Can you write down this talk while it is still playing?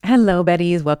Hello,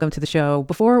 Betties. Welcome to the show.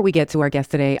 Before we get to our guest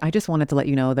today, I just wanted to let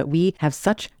you know that we have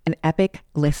such an epic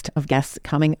list of guests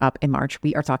coming up in March.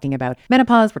 We are talking about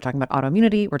menopause, we're talking about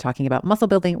autoimmunity, we're talking about muscle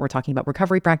building, we're talking about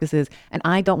recovery practices, and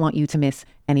I don't want you to miss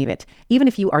any of it. Even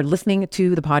if you are listening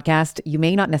to the podcast, you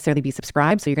may not necessarily be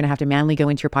subscribed, so you're going to have to manually go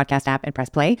into your podcast app and press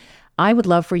play. I would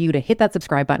love for you to hit that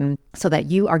subscribe button so that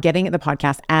you are getting the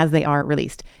podcast as they are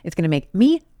released. It's going to make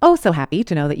me so happy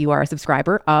to know that you are a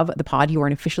subscriber of the pod. You are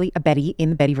officially a Betty in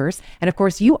the Bettyverse. And of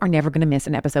course, you are never going to miss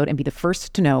an episode and be the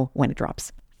first to know when it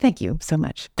drops. Thank you so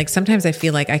much. Like sometimes I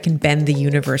feel like I can bend the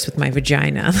universe with my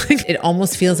vagina. It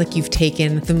almost feels like you've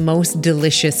taken the most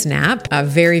delicious nap.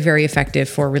 Very, very effective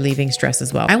for relieving stress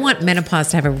as well. I want menopause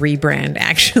to have a rebrand,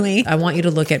 actually. I want you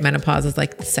to look at menopause as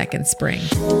like the second spring.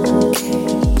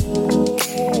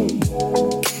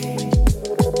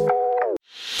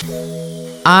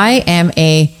 I am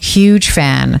a huge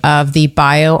fan of the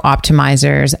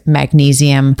BioOptimizer's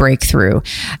Magnesium Breakthrough.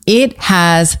 It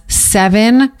has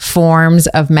 7 forms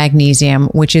of magnesium,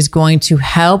 which is going to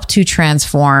help to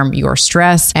transform your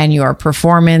stress and your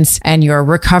performance and your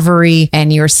recovery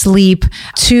and your sleep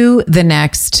to the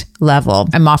next level.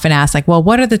 I'm often asked like, well,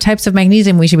 what are the types of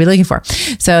magnesium we should be looking for?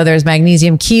 So there's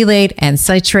magnesium chelate and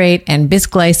citrate and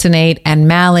bisglycinate and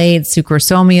malate,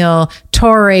 sucrosomial,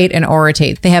 taurate, and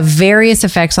orotate. They have various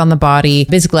effects on the body.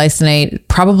 Bisglycinate,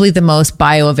 probably the most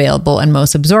bioavailable and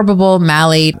most absorbable.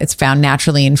 Malate, it's found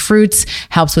naturally in fruits,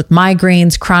 helps with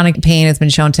migraines, chronic pain, has been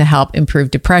shown to help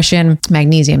improve depression.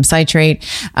 Magnesium citrate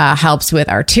helps with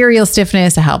arterial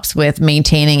stiffness, it helps with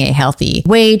maintaining a healthy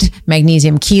weight.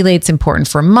 Magnesium chelate's important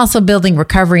for muscle building,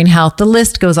 recovery, and health. The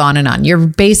list goes on and on. You're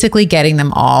basically getting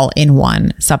them all in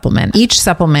one supplement. Each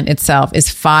supplement itself is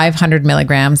 500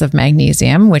 milligrams of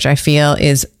magnesium, which I feel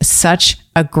is such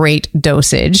a great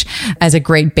dosage as a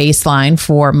great baseline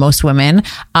for most women.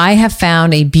 I have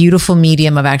found a beautiful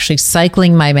medium of actually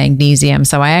cycling my magnesium.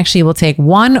 So I actually will take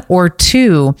 1 or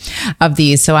 2 of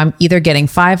these. So I'm either getting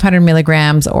 500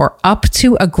 milligrams or up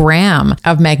to a gram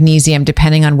of magnesium,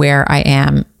 depending on where I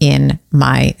am in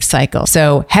my cycle.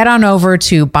 So head on over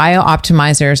to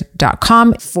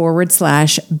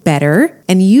biooptimizers.com/better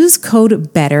and use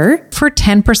code BETTER for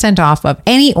 10% off of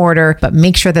any order, but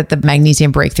make sure that the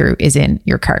Magnesium Breakthrough is in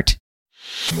your cart.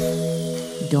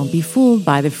 Don't be fooled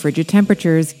by the frigid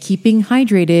temperatures. Keeping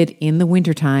hydrated in the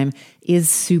wintertime is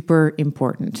super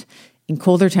important. In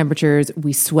colder temperatures,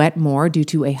 we sweat more due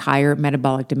to a higher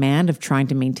metabolic demand of trying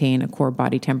to maintain a core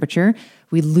body temperature.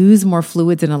 We lose more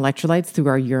fluids and electrolytes through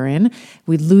our urine.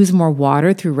 We lose more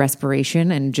water through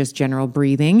respiration and just general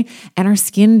breathing. And our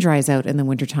skin dries out in the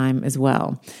wintertime as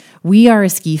well. We are a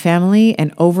ski family,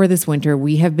 and over this winter,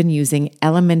 we have been using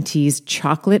Elementi's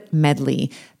chocolate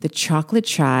medley. The chocolate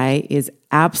chai is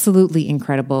absolutely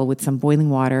incredible with some boiling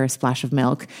water, a splash of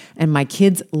milk, and my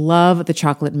kids love the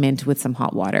chocolate mint with some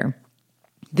hot water.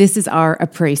 This is our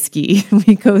après-ski.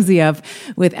 We cozy up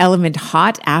with Element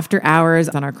hot after hours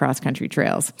on our cross-country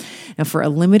trails. Now, for a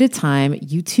limited time,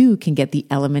 you too can get the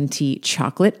Element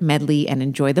chocolate medley and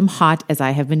enjoy them hot, as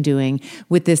I have been doing,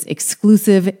 with this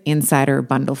exclusive insider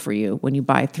bundle for you. When you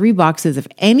buy 3 boxes of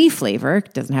any flavor,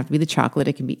 it doesn't have to be the chocolate,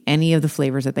 it can be any of the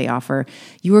flavors that they offer,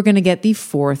 you are going to get the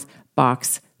 4th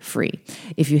box free.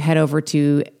 If you head over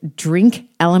to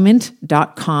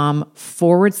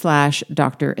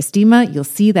drinkelement.com/Dr. Estima, you'll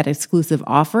see that exclusive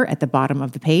offer at the bottom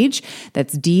of the page.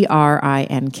 That's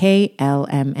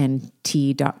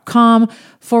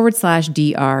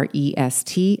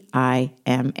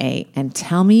drinklmnt.com/DRESTIMA. And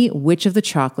tell me which of the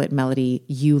chocolate melody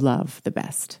you love the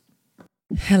best.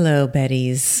 Hello,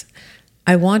 Betties.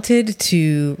 I wanted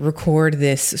to record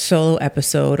this solo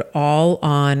episode all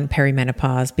on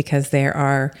perimenopause because there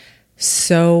are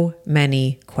so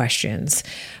many questions.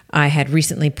 I had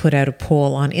recently put out a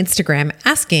poll on Instagram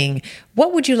asking,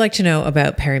 what would you like to know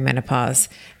about perimenopause?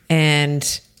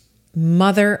 And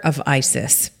mother of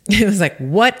Isis, it was like,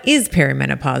 what is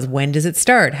perimenopause? When does it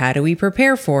start? How do we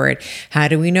prepare for it? How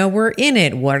do we know we're in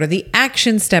it? What are the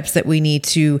action steps that we need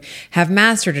to have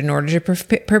mastered in order to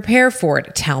prepare for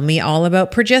it? Tell me all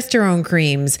about progesterone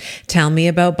creams. Tell me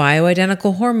about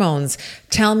bioidentical hormones.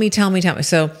 Tell me.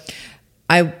 So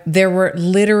there were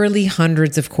literally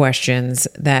hundreds of questions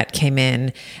that came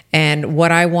in. And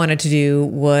what I wanted to do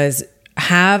was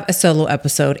have a solo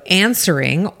episode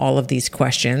answering all of these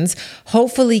questions,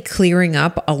 hopefully clearing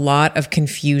up a lot of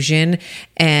confusion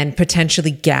and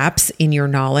potentially gaps in your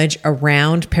knowledge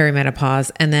around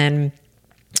perimenopause, and then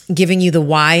giving you the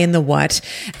why and the what.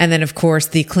 And then, of course,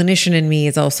 the clinician in me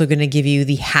is also going to give you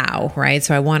the how, right?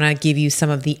 So I want to give you some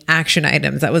of the action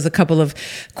items. That was a couple of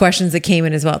questions that came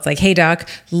in as well. It's like, hey, doc,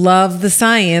 love the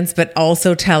science, but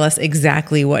also tell us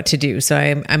exactly what to do. So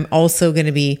I'm also going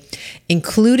to be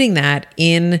including that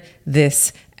in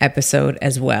this episode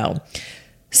as well.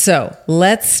 So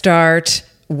let's start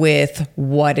with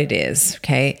what it is.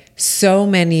 Okay. So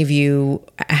many of you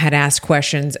had asked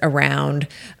questions around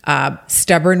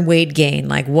stubborn weight gain,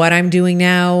 like what I'm doing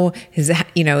now is,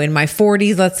 in my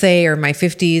 40s, let's say, or my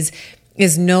 50s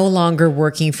is no longer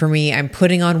working for me. I'm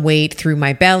putting on weight through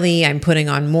my belly. I'm putting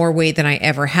on more weight than I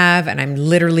ever have. And I'm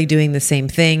literally doing the same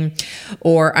thing.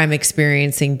 Or I'm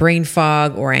experiencing brain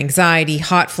fog or anxiety,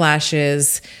 hot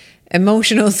flashes,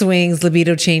 emotional swings,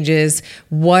 libido changes.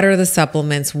 What are the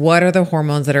supplements? What are the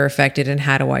hormones that are affected? And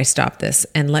how do I stop this?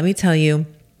 And let me tell you,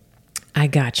 I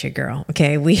got you, girl.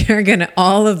 Okay.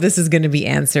 All of this is going to be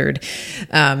answered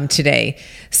today.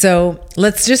 So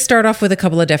let's just start off with a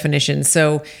couple of definitions.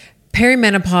 So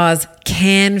perimenopause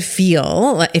can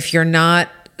feel, if you're not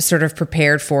sort of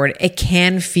prepared for it, it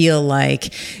can feel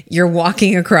like you're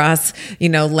walking across,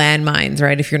 landmines,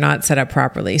 right? If you're not set up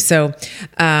properly. So,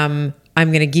 I'm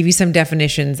going to give you some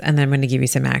definitions and then I'm going to give you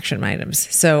some action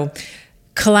items. So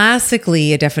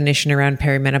classically, a definition around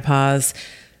perimenopause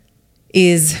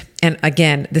is, and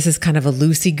again, this is kind of a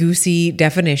loosey-goosey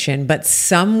definition, but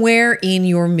somewhere in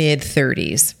your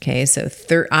mid-30s. Okay, so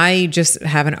I just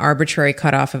have an arbitrary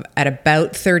cutoff of at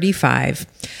about 35,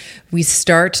 we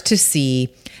start to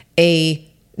see a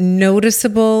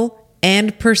noticeable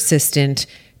and persistent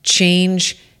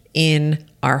change in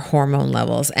our hormone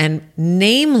levels. And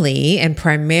namely, and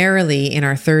primarily in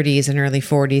our 30s and early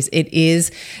 40s, it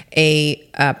is a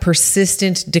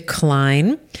persistent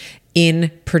decline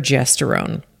in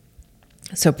progesterone.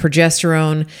 So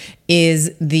progesterone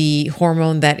is the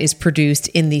hormone that is produced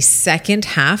in the second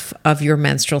half of your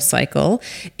menstrual cycle.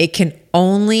 It can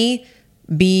only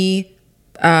be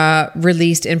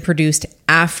released and produced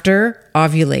after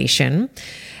ovulation.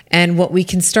 And what we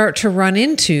can start to run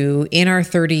into in our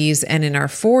 30s and in our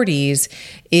 40s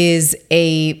is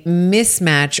a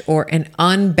mismatch or an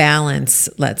unbalance,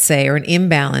 let's say, or an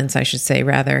imbalance, I should say,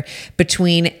 rather,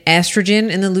 between estrogen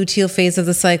in the luteal phase of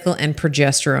the cycle and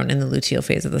progesterone in the luteal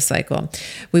phase of the cycle.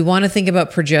 We want to think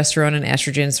about progesterone and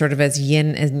estrogen sort of as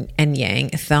yin and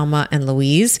yang, Thelma and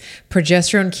Louise.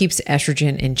 Progesterone keeps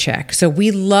estrogen in check. So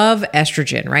we love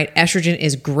estrogen, right? Estrogen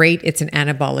is great. It's an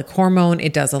anabolic hormone.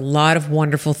 It does a lot of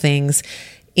wonderful things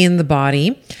in the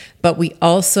body, but we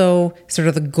also sort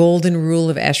of the golden rule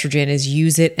of estrogen is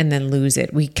use it and then lose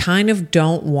it. We kind of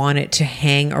don't want it to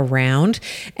hang around.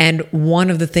 And one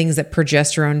of the things that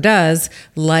progesterone does,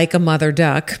 like a mother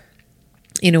duck,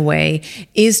 in a way,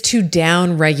 is to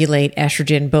down regulate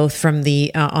estrogen, both from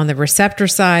the on the receptor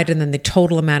side and then the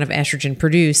total amount of estrogen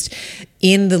produced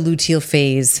in the luteal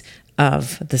phase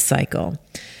of the cycle.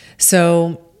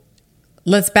 So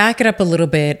let's back it up a little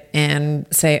bit and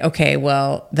say, okay,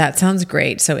 well, that sounds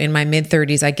great. So in my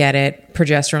mid-30s, I get it.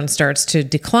 Progesterone starts to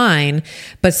decline,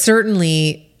 but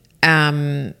certainly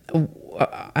as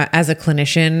a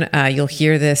clinician, you'll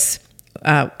hear this.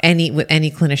 Any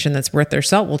clinician that's worth their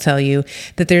salt will tell you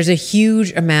that there's a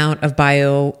huge amount of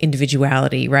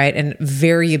bio-individuality, right? And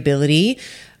variability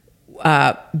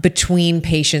between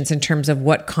patients in terms of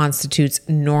what constitutes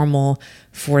normal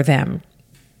for them.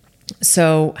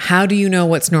 So how do you know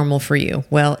what's normal for you?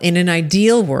 Well, in an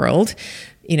ideal world,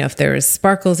 if there's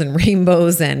sparkles and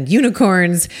rainbows and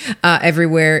unicorns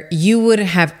everywhere, you would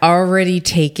have already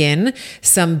taken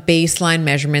some baseline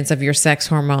measurements of your sex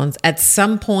hormones at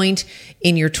some point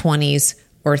in your 20s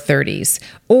or 30s.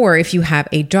 Or if you have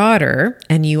a daughter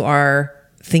and you are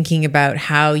thinking about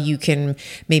how you can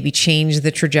maybe change the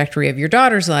trajectory of your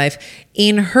daughter's life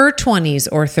in her 20s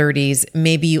or 30s,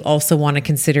 maybe you also want to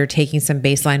consider taking some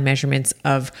baseline measurements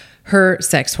of her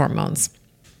sex hormones.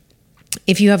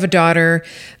 If you have a daughter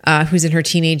who's in her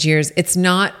teenage years, it's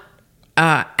not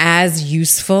as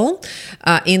useful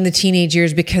in the teenage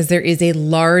years because there is a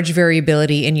large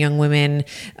variability in young women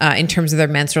in terms of their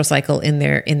menstrual cycle in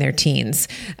their teens.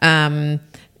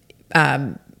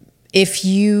 If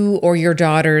you or your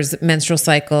daughter's menstrual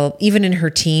cycle, even in her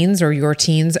teens or your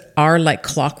teens, are like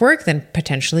clockwork, then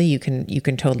potentially you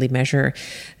can totally measure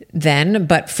then.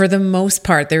 But for the most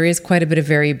part, there is quite a bit of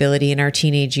variability in our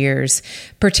teenage years,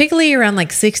 particularly around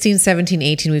like 16, 17,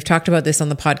 18. We've talked about this on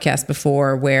the podcast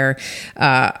before, where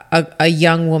a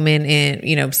young woman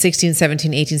in 16,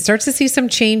 17, 18 starts to see some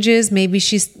changes. Maybe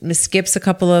she skips a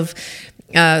couple of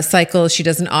cycle, she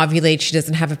doesn't ovulate, she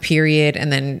doesn't have a period.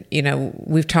 And then,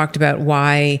 we've talked about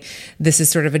why this is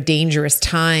sort of a dangerous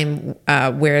time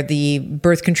where the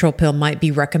birth control pill might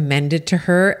be recommended to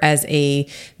her as a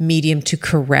medium to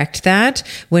correct that,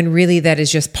 when really that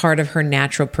is just part of her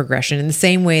natural progression. In the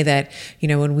same way that,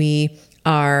 when we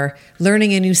are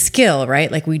learning a new skill,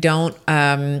 right? Like we don't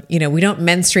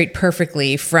menstruate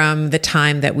perfectly from the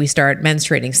time that we start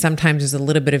menstruating. Sometimes there's a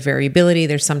little bit of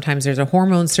variability. Sometimes there's a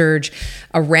hormone surge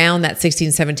around that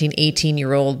 16, 17,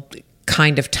 18-year-old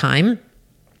kind of time.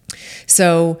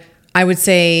 So I would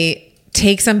say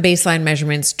take some baseline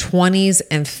measurements, 20s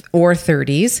or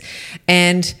 30s.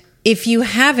 And if you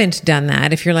haven't done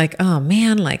that, if you're like, oh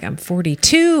man, like I'm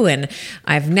 42 and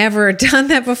I've never done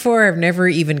that before, I've never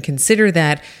even considered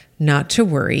that, not to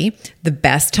worry. The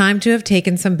best time to have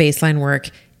taken some baseline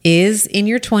work is in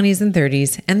your 20s and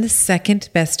 30s, and the second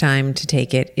best time to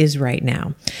take it is right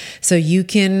now. So you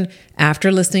can,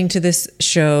 after listening to this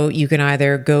show, you can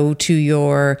either go to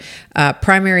your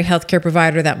primary healthcare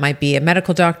provider. That might be a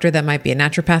medical doctor, that might be a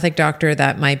naturopathic doctor,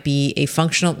 that might be a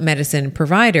functional medicine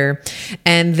provider,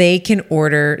 and they can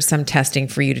order some testing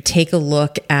for you to take a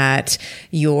look at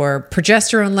your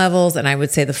progesterone levels. And I would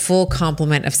say the full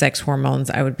complement of sex hormones.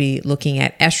 I would be looking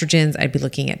at estrogens, I'd be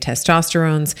looking at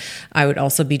testosterones. I would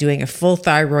also be doing a full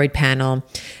thyroid panel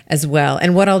as well.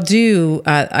 And what I'll do,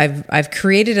 I've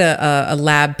created a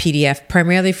lab PDF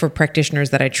primarily for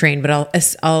practitioners that I train, but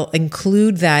I'll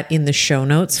include that in the show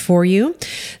notes for you.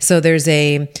 So there's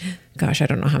I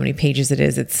don't know how many pages it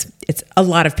is. It's a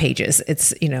lot of pages.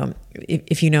 It's,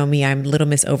 if you know me, I'm Little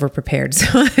Miss Overprepared.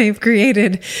 So I've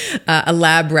created a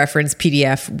lab reference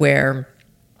PDF where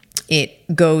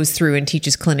it goes through and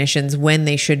teaches clinicians when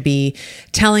they should be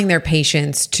telling their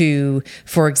patients to,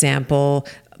 for example,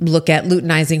 look at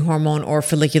luteinizing hormone or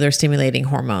follicular stimulating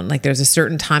hormone. Like there's a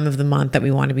certain time of the month that we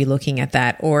want to be looking at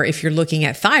that. Or if you're looking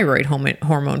at thyroid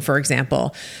hormone, for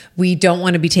example, we don't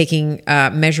want to be taking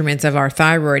measurements of our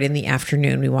thyroid in the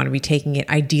afternoon. We want to be taking it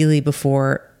ideally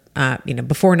before 9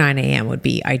 a.m. would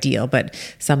be ideal, but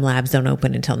some labs don't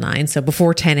open until 9. So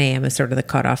before 10 a.m. is sort of the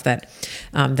cutoff that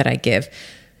I give.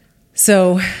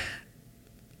 So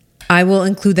I will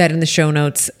include that in the show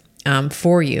notes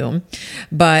for you.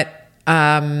 But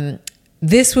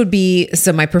this would be,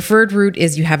 so my preferred route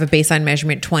is you have a baseline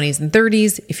measurement 20s and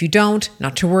 30s. If you don't,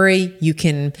 not to worry, you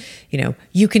can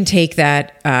take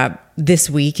that this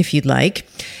week if you'd like.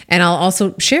 And I'll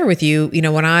also share with you,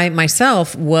 when I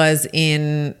myself was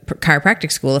in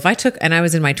chiropractic school, and I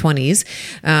was in my 20s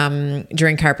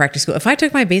during chiropractic school, if I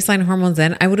took my baseline hormones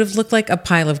then, I would have looked like a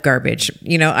pile of garbage.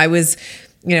 I was,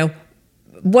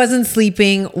 wasn't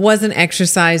sleeping, wasn't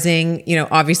exercising,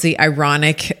 obviously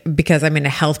ironic because I'm in a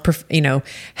health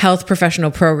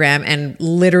professional program and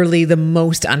literally the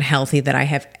most unhealthy that I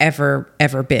have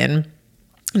ever been.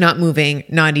 Not moving,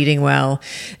 not eating well,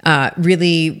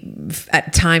 really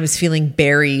at times feeling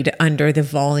buried under the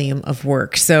volume of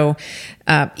work. So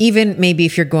even maybe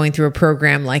if you're going through a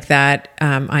program like that,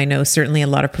 I know certainly a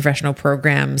lot of professional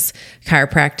programs,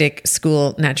 chiropractic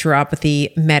school,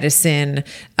 naturopathy, medicine,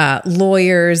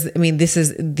 lawyers. I mean,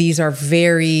 these are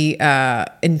very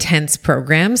intense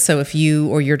programs. So if you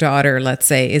or your daughter, let's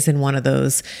say, is in one of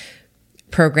those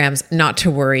programs, not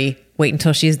to worry. Wait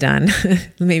until she's done.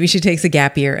 Maybe she takes a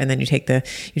gap year and then you take the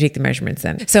measurements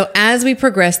then. So as we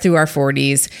progress through our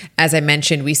 40s, as I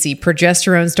mentioned, we see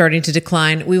progesterone starting to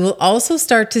decline. We will also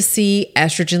start to see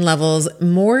estrogen levels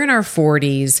more in our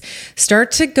 40s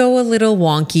start to go a little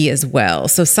wonky as well.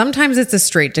 So sometimes it's a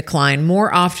straight decline.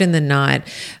 More often than not,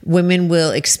 women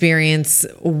will experience,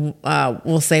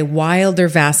 we'll say, wilder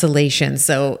vacillation.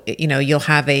 So, you'll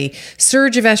have a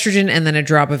surge of estrogen and then a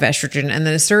drop of estrogen and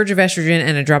then a surge of estrogen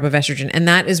and a drop of estrogen. And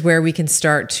that is where we can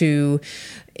start to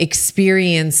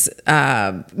experience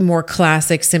more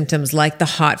classic symptoms like the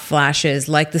hot flashes,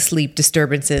 like the sleep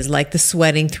disturbances, like the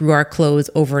sweating through our clothes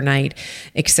overnight,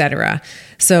 etc.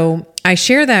 So I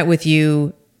share that with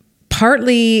you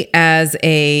partly as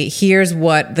here's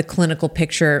what the clinical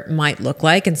picture might look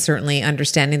like, and certainly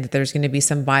understanding that there's going to be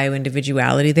some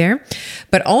bio-individuality there,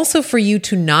 but also for you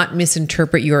to not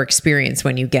misinterpret your experience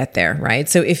when you get there, right?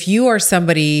 So if you are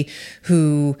somebody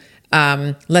who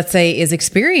let's say is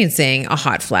experiencing a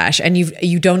hot flash and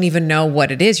you don't even know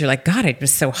what it is. You're like, God, it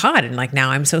was so hot. And like, now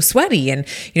I'm so sweaty and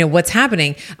what's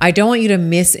happening. I don't want you to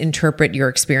misinterpret your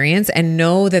experience, and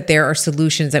know that there are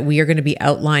solutions that we are going to be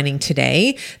outlining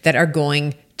today that are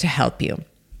going to help you.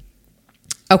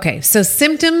 Okay, so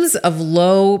symptoms of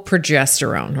low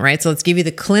progesterone, right? So let's give you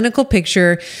the clinical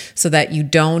picture so that you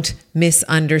don't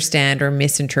misunderstand or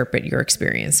misinterpret your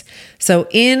experience. So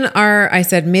in our, I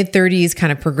said mid 30s,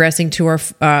 kind of progressing to our,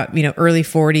 early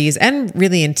 40s, and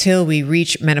really until we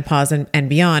reach menopause and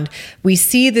beyond, we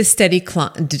see this steady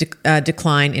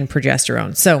decline in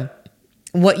progesterone. So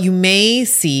what you may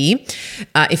see,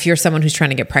 if you're someone who's trying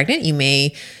to get pregnant, you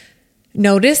may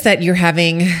notice that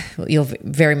you'll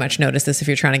very much notice this if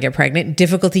you're trying to get pregnant,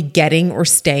 difficulty getting or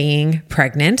staying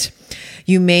pregnant.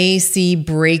 You may see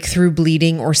breakthrough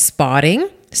bleeding or spotting.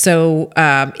 So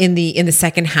in the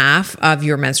second half of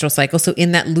your menstrual cycle, so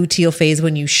in that luteal phase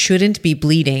when you shouldn't be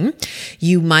bleeding,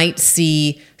 you might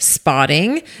see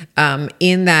spotting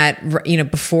in that,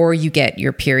 before you get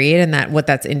your period. And that what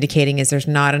that's indicating is there's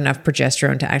not enough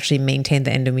progesterone to actually maintain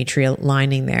the endometrial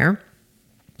lining there.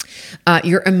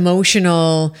 Your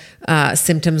emotional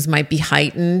symptoms might be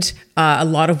heightened. A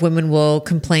lot of women will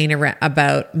complain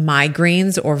about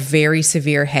migraines or very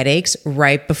severe headaches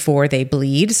right before they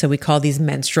bleed. So we call these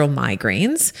menstrual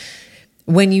migraines.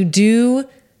 When you do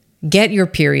get your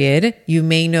period, you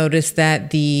may notice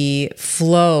that the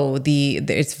flow,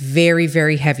 it's very,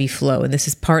 very heavy flow. And this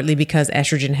is partly because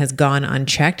estrogen has gone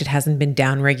unchecked. It hasn't been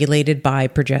downregulated by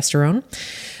progesterone.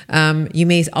 You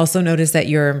may also notice that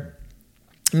your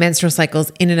menstrual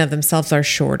cycles in and of themselves are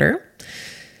shorter.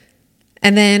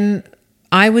 And then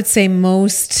I would say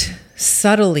most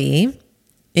subtly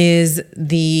is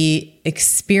the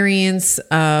experience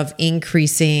of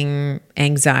increasing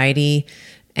anxiety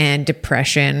and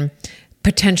depression,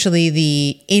 potentially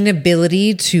the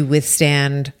inability to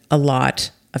withstand a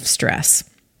lot of stress.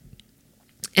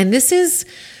 And this is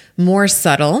more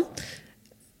subtle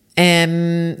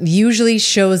and usually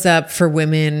shows up for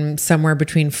women somewhere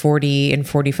between 40 and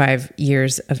 45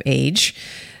 years of age.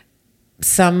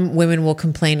 Some women will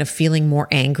complain of feeling more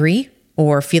angry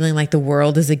or feeling like the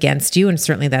world is against you. And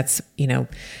certainly that's,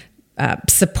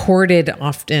 supported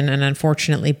often and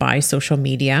unfortunately by social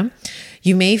media.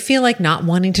 You may feel like not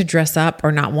wanting to dress up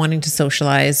or not wanting to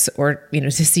socialize or,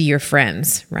 to see your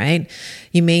friends, right?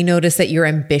 You may notice that your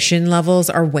ambition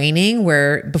levels are waning,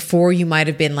 where before you might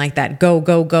have been like that go,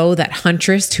 go, go, that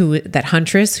huntress who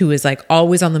is like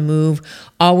always on the move,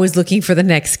 always looking for the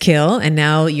next kill. And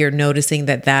now you're noticing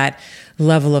that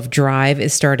level of drive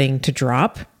is starting to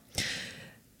drop.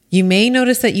 You may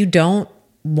notice that you don't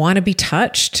want to be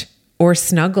touched or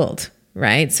snuggled,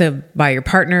 right? So by your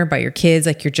partner, by your kids,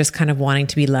 like you're just kind of wanting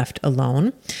to be left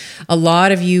alone. A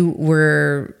lot of you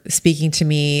were speaking to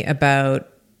me about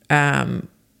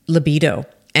libido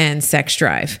and sex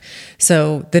drive.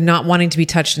 So the not wanting to be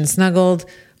touched and snuggled,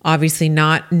 obviously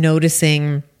not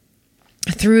noticing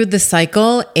through the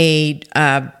cycle a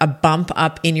bump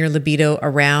up in your libido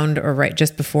around or right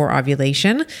just before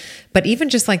ovulation, but even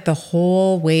just like the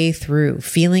whole way through,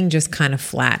 feeling just kind of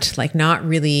flat, like not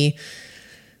really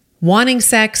wanting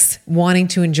sex, wanting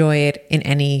to enjoy it in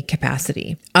any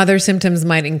capacity. Other symptoms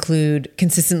might include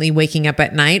consistently waking up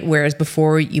at night, whereas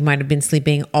before you might have been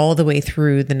sleeping all the way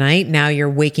through the night. Now you're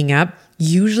waking up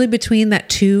usually between that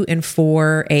 2 and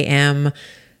 4 a.m.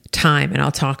 time. And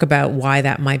I'll talk about why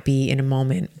that might be in a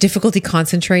moment. Difficulty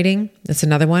concentrating. That's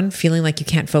another one. Feeling like you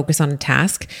can't focus on a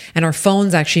task. And our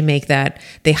phones actually make that,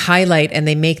 they highlight and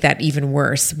they make that even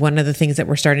worse. One of the things that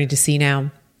we're starting to see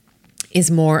now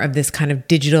is more of this kind of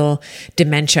digital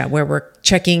dementia where we're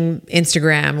checking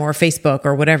Instagram or Facebook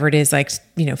or whatever it is, like,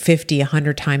 50,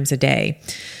 100 times a day.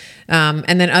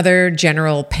 And then other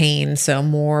general pain. So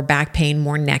more back pain,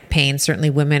 more neck pain. Certainly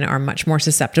women are much more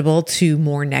susceptible to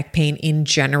more neck pain in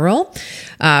general.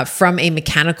 From a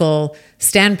mechanical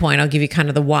standpoint, I'll give you kind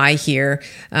of the why here.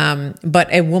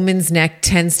 But a woman's neck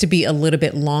tends to be a little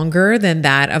bit longer than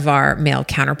that of our male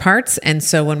counterparts. And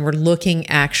so when we're looking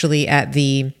actually at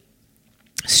the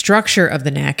structure of the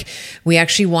neck, we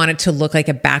actually want it to look like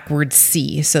a backward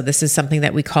C. So this is something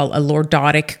that we call a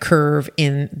lordotic curve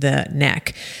in the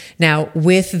neck. Now,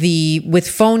 with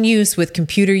phone use, with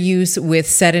computer use, with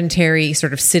sedentary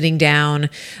sort of sitting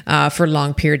down for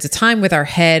long periods of time, with our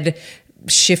head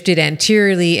shifted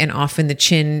anteriorly and often the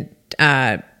chin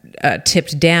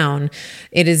tipped down,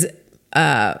 it is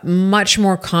much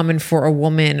more common for a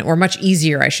woman, or much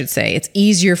easier, I should say. It's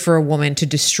easier for a woman to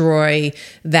destroy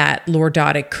that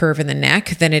lordotic curve in the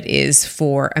neck than it is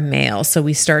for a male. So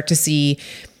we start to see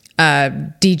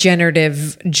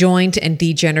degenerative joint and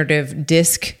degenerative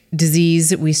disc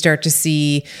disease. We start to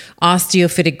see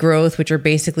osteophytic growth, which are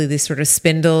basically these sort of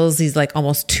spindles, these like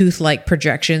almost tooth-like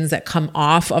projections that come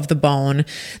off of the bone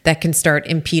that can start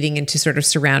impeding into sort of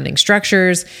surrounding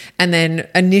structures. And then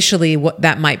initially what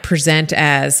that might present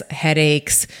as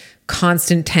headaches,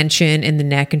 constant tension in the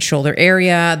neck and shoulder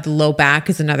area. The low back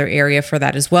is another area for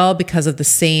that as well because of the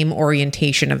same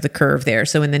orientation of the curve there.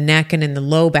 So in the neck and in the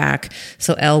low back,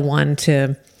 so L1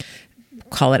 to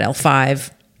call it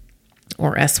L5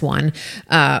 or S1,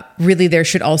 really there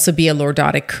should also be a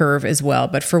lordotic curve as well.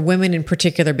 But for women in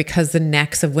particular, because the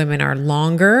necks of women are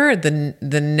longer,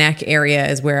 the neck area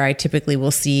is where I typically will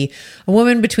see a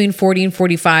woman between 40 and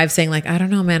 45 saying like, I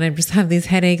don't know, man, I just have these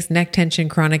headaches, neck tension,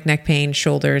 chronic neck pain,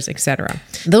 shoulders, etc.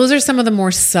 Those are some of the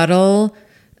more subtle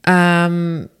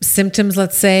symptoms,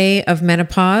 let's say, of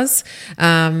menopause.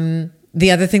 The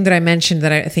other thing that I mentioned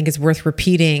that I think is worth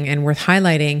repeating and worth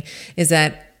highlighting is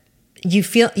that you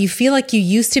feel like you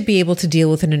used to be able to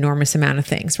deal with an enormous amount of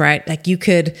things, right? Like you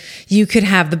could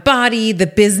have the body, the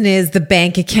business, the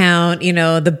bank account,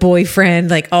 the boyfriend,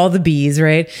 like all the B's,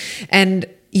 right? And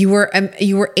you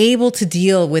were able to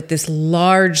deal with this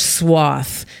large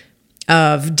swath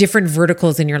of different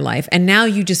verticals in your life. And now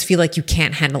you just feel like you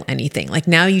can't handle anything. Like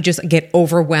now you just get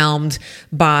overwhelmed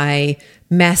by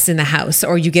mess in the house,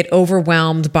 or you get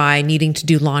overwhelmed by needing to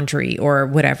do laundry or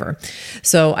whatever.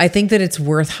 So I think that it's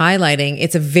worth highlighting.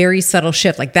 It's a very subtle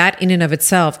shift. Like that in and of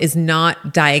itself is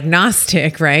not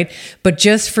diagnostic, right? But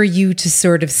just for you to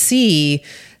sort of see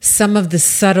some of the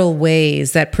subtle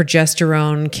ways that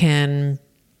progesterone can,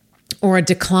 or a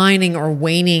declining or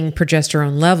waning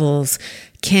progesterone levels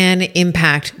can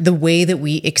impact the way that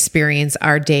we experience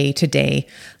our day-to-day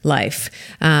life.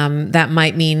 That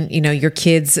might mean, your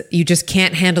kids, you just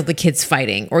can't handle the kids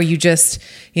fighting, or you just,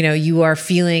 you are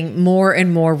feeling more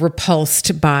and more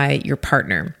repulsed by your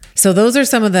partner. So those are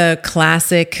some of the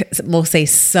classic, we'll say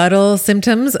subtle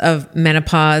symptoms of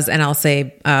menopause, and I'll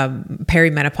say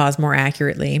perimenopause more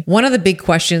accurately. One of the big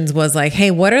questions was like,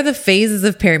 hey, what are the phases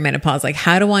of perimenopause? Like,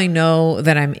 how do I know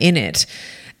that I'm in it?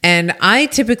 And I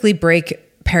typically break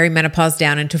perimenopause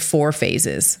down into 4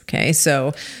 phases. Okay.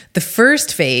 So the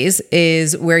first phase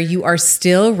is where you are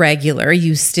still regular.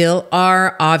 You still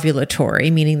are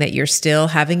ovulatory, meaning that you're still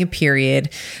having a period.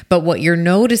 But what you're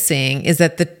noticing is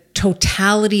that the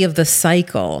totality of the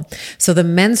cycle, so the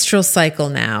menstrual cycle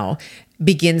now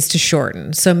begins to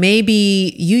shorten. So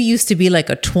maybe you used to be like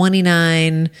a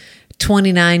 29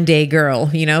 day girl,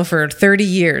 for 30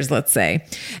 years, let's say.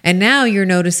 And now you're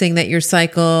noticing that your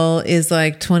cycle is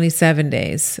like 27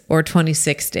 days or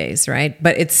 26 days, right?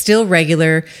 But it's still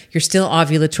regular. You're still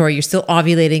ovulatory. You're still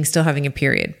ovulating, still having a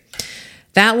period.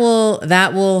 That will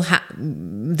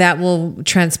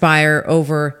transpire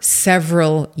over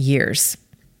several years.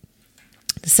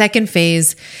 The second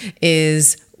phase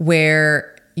is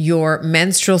where your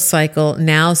menstrual cycle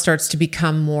now starts to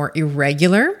become more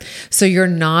irregular. So you're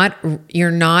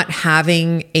not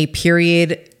having a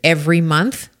period every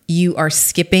month. You are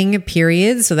skipping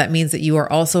periods. So that means that you are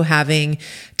also having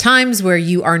times where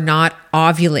you are not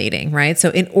ovulating, right? So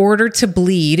in order to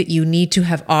bleed, you need to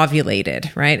have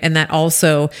ovulated, right? And that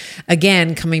also,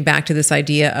 again, coming back to this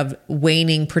idea of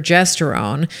waning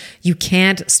progesterone, you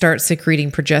can't start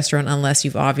secreting progesterone unless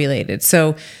you've ovulated.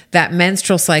 So that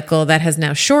menstrual cycle that has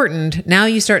now shortened, now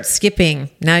you start skipping.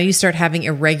 Now you start having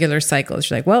irregular cycles.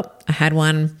 You're like, well, I had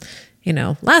one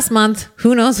last month.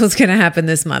 Who knows what's going to happen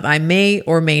this month? I may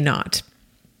or may not.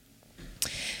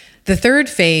 The third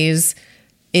phase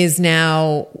is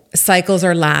now cycles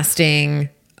are lasting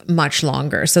much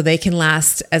longer. So they can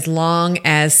last as long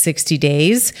as 60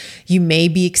 days. You may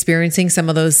be experiencing some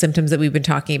of those symptoms that we've been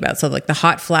talking about. So like the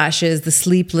hot flashes, the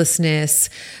sleeplessness,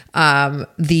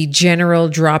 the general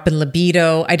drop in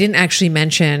libido. I didn't actually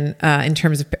mention in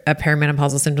terms of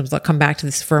perimenopausal symptoms. I'll come back to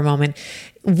this for a moment.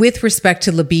 With respect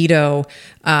to libido,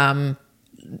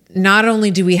 not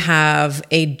only do we have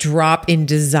a drop in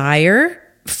desire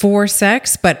for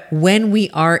sex, but when we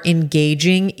are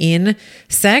engaging in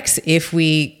sex, if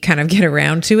we kind of get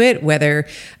around to it, whether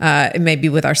it may be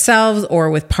with ourselves or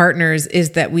with partners,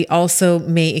 is that we also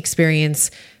may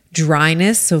experience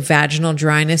dryness, so vaginal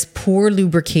dryness, poor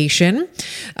lubrication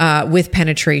with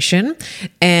penetration.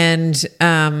 And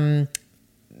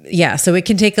so it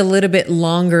can take a little bit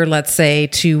longer, let's say,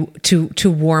 to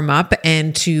warm up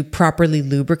and to properly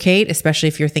lubricate, especially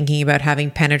if you're thinking about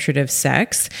having penetrative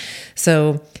sex.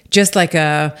 So just like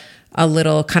a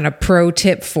little kind of pro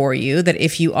tip for you, that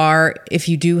if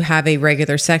you do have a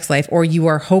regular sex life, or you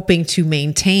are hoping to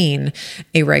maintain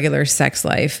a regular sex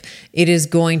life, it is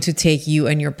going to take you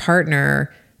and your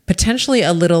partner potentially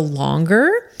a little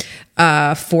longer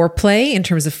foreplay, in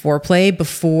terms of foreplay,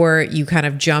 before you kind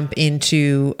of jump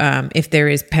into, if there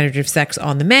is penetrative sex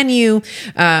on the menu,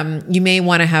 you may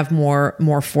want to have more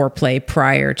foreplay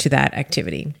prior to that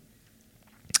activity.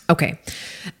 Okay.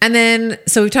 And then,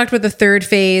 so we talked about the third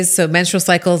phase. So menstrual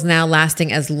cycles now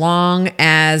lasting as long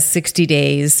as 60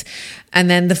 days. And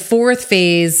then the fourth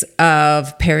phase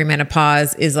of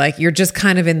perimenopause is like, you're just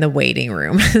kind of in the waiting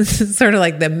room. It's sort of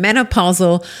like the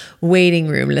menopausal waiting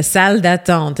room, la salle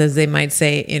d'attente, as they might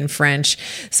say in French.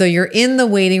 So you're in the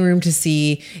waiting room to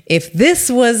see if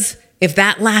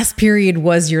that last period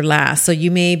was your last. So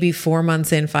you may be 4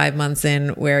 months in, 5 months in,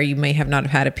 where you may have not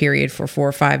had a period for 4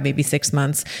 or 5, maybe 6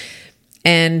 months.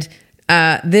 And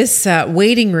this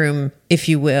waiting room, if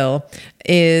you will,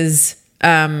 is,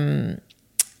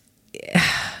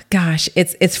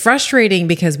 it's frustrating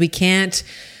because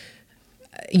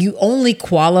you only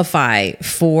qualify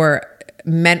for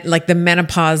like the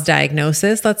menopause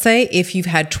diagnosis, let's say, if you've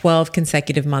had 12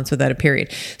 consecutive months without a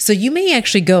period. So you may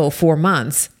actually go 4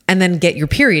 months and then get your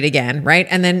period again, right?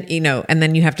 And then, and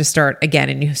then you have to start again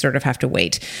and you sort of have to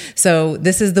wait. So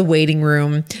this is the waiting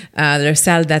room, the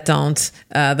salle d'attente,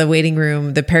 the waiting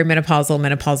room, the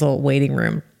menopausal waiting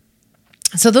room.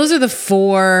 So those are the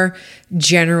 4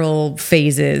 general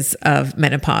phases of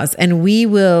menopause. And we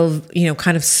will,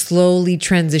 kind of slowly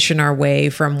transition our way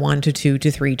from 1 to 2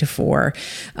 to 3 to 4,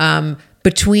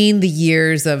 between the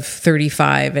years of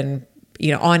 35 and,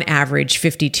 on average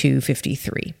 52,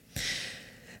 53.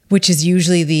 Which is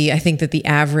usually I think that the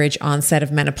average onset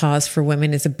of menopause for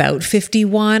women is about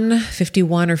 51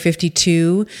 or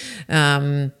 52.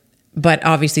 But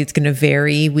obviously it's going to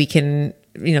vary. We can,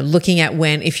 looking at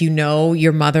if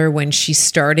your mother, when she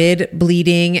started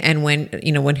bleeding and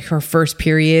when her first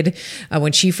period,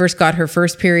 when she first got her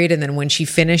first period and then when she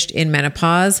finished in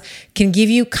menopause, can give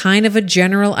you kind of a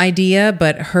general idea,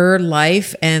 but her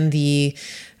life and the,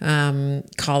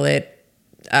 call it,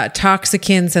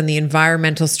 toxicants and the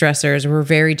environmental stressors were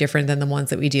very different than the ones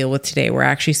that we deal with today. We're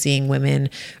actually seeing women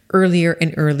earlier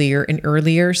and earlier and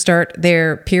earlier start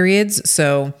their periods.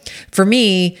 So for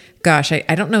me, gosh,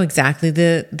 I don't know exactly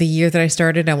the year that I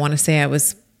started. I want to say I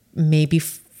was maybe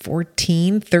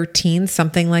 14, 13,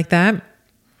 something like that.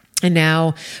 And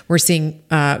now we're seeing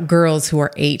girls who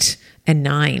are 8 and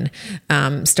 9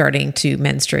 starting to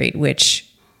menstruate, which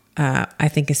I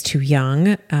think is too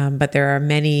young, but there are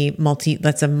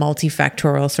that's a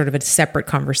multifactorial, sort of a separate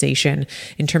conversation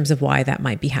in terms of why that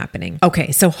might be happening.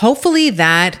 Okay, so hopefully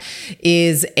that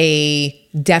is a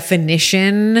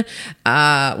definition,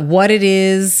 what it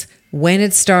is, when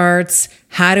it starts,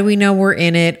 how do we know we're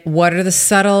in it, what are the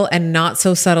subtle and not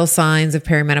so subtle signs of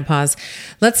perimenopause.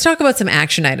 Let's talk about some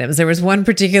action items. There was one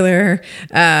particular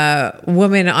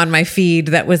woman on my feed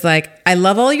that was like, I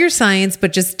love all your science,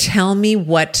 but just tell me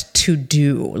what to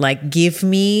do. Like, give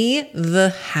me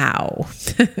the how.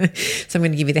 So I'm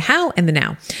going to give you the how and the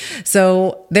now.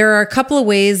 So there are a couple of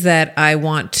ways that I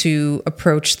want to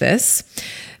approach this.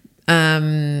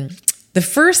 The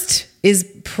first is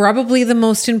probably the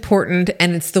most important,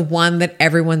 and it's the one that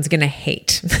everyone's going to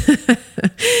hate.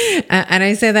 And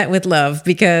I say that with love,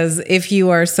 because if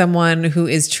you are someone who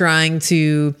is trying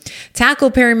to tackle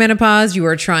perimenopause, you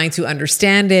are trying to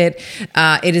understand it,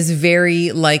 it is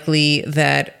very likely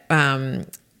that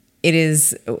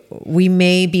we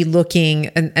may be looking,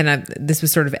 and this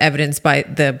was sort of evidenced by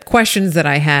the questions that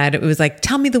I had. It was like,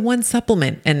 tell me the one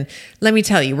supplement. And let me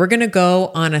tell you, we're going to go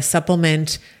on a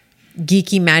supplement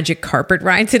geeky magic carpet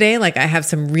ride today. Like, I have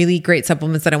some really great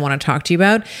supplements that I want to talk to you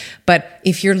about. But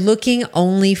if you're looking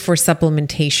only for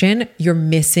supplementation, you're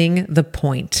missing the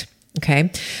point.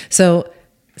 Okay. So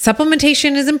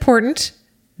supplementation is important.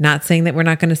 Not saying that we're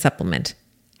not going to supplement.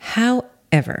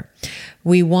 However,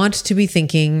 we want to be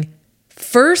thinking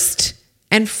first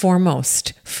and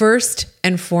foremost,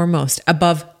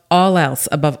 above all else,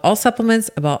 above all supplements,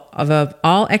 above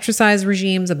all exercise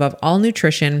regimes, above all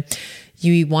nutrition,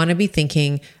 you want to be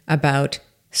thinking about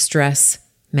stress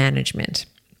management.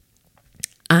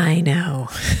 I know.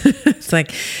 It's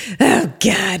like, oh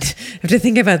God, I have to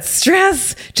think about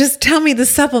stress. Just tell me the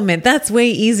supplement. That's way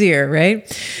easier, right?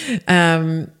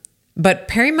 But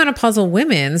perimenopausal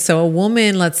women, so a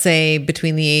woman, let's say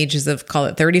between the ages of, call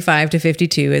it 35 to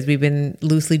 52, as we've been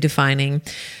loosely defining,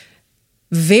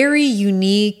 very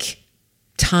unique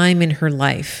time in her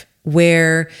life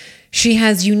where she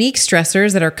has unique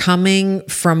stressors that are coming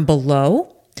from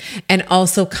below and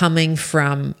also coming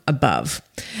from above.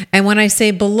 And when I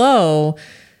say below,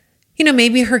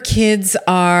 maybe her kids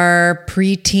are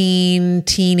preteen,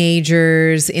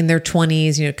 teenagers in their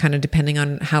 20s, kind of depending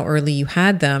on how early you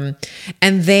had them.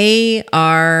 And they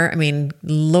are,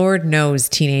 Lord knows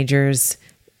teenagers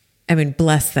I mean,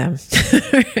 bless them,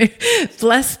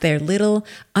 bless their little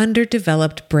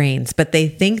underdeveloped brains, but they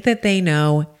think that they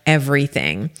know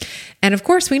everything. And of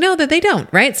course we know that they don't,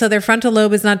 right? So their frontal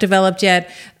lobe is not developed yet,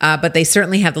 but they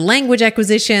certainly have the language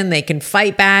acquisition. They can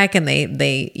fight back, and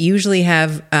they usually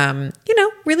have,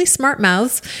 really smart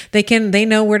mouths. They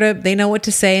know what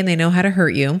to say, and they know how to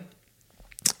hurt you.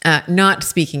 Not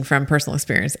speaking from personal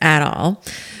experience at all.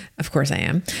 Of course I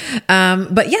am.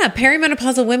 But yeah,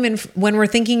 perimenopausal women, when we're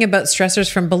thinking about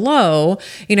stressors from below,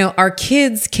 our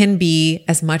kids can be,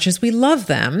 as much as we love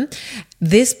them,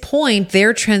 this point,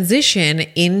 their transition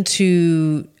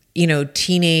into, their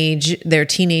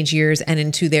teenage years and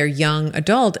into their young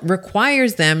adult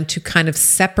requires them to kind of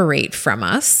separate from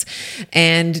us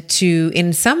and to,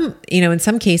 in some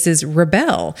cases,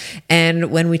 rebel. And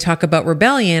when we talk about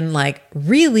rebellion, like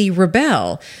really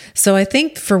rebel. So I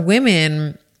think for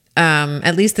women,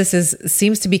 at least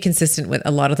seems to be consistent with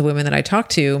a lot of the women that I talk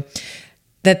to,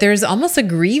 that there's almost a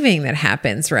grieving that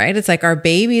happens, right? It's like our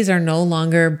babies are no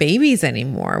longer babies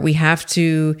anymore. We have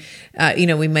to,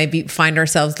 we might find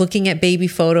ourselves looking at baby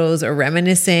photos or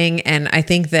reminiscing. And I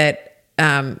think that,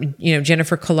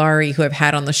 Jennifer Kolari, who I've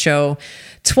had on the show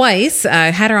twice, I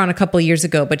had her on a couple of years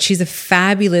ago, but she's a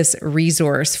fabulous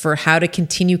resource for how to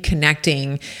continue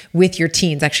connecting with your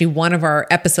teens. Actually, one of our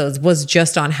episodes was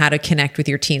just on how to connect with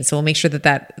your teens. So we'll make sure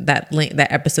that link,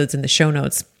 that episode's in the show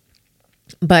notes.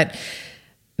 But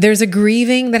there's a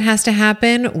grieving that has to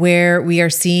happen where we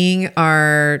are seeing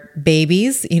our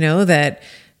babies, that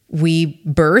we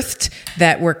birthed,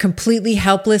 that were completely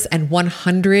helpless and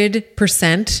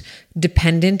 100%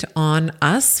 dependent on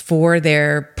us for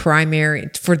their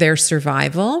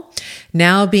survival.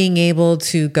 Now being able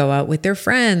to go out with their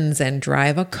friends and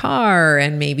drive a car,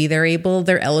 and maybe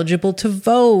they're eligible to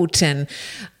vote, and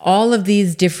all of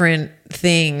these different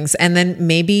things. And then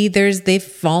maybe they've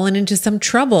fallen into some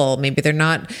trouble. Maybe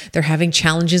they're having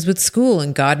challenges with school,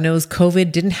 and God knows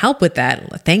COVID didn't help with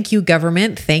that. Thank you,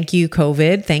 government. Thank you,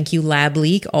 COVID. Thank you, lab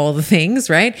leak, all the things,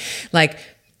 right? Like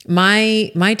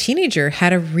my teenager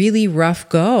had a really rough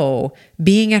go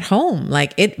being at home.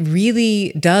 Like, it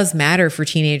really does matter for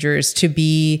teenagers to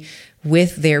be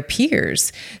with their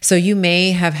peers. So you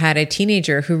may have had a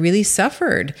teenager who really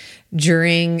suffered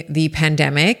during the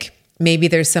pandemic. Maybe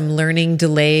there's some learning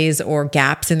delays or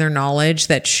gaps in their knowledge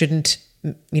that shouldn't,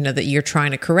 that you're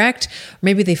trying to correct.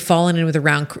 Maybe they've fallen in with the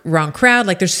wrong crowd.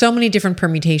 Like, there's so many different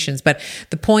permutations, but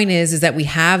the point is that we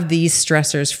have these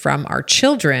stressors from our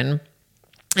children.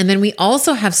 And then we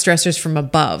also have stressors from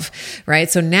above,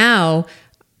 right? So now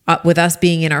with us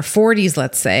being in our 40s,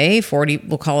 let's say 40,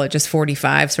 we'll call it just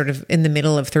 45, sort of in the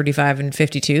middle of 35 and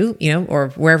 52, or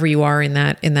wherever you are in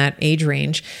that age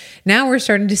range. Now we're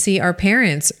starting to see our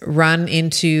parents run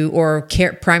into, or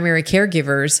primary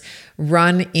caregivers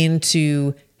run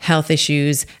into health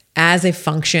issues as a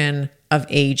function of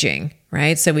aging,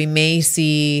 right? So we may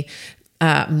see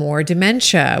more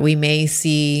dementia. We may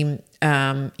see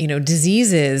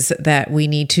diseases that we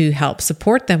need to help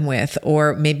support them with,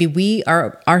 or maybe we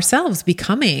are ourselves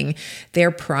becoming their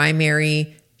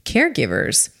primary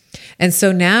caregivers. And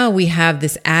so now we have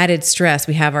this added stress.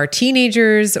 We have our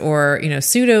teenagers, or, not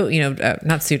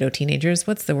pseudo teenagers.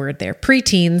 What's the word there?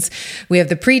 Preteens. We have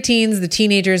the preteens, the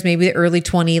teenagers, maybe the early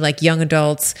 20, like young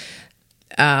adults,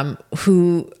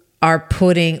 who are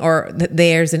putting, or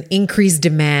there's an increased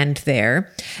demand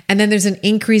there. And then there's an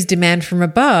increased demand from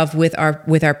above with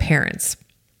our parents.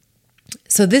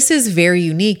 So this is very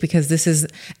unique, because this is,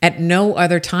 at no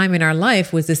other time in our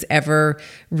life was this ever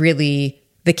really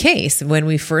the case. When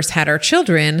we first had our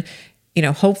children,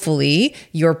 hopefully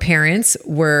your parents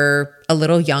were a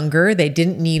little younger. They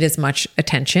didn't need as much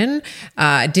attention,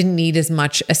 didn't need as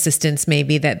much assistance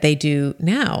maybe that they do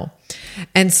now.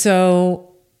 And so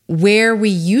where we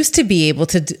used to be able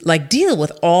to deal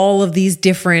with all of these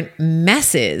different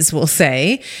messes, we'll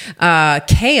say,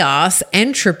 chaos,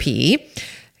 entropy,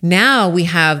 now we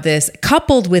have this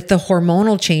coupled with the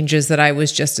hormonal changes that I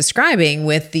was just describing,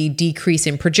 with the decrease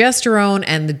in progesterone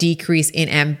and the decrease in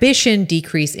ambition,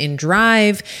 decrease in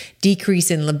drive,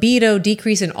 decrease in libido,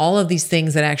 decrease in all of these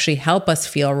things that actually help us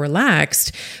feel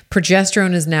relaxed.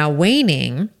 Progesterone is now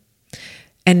waning.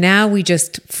 And now we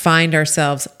just find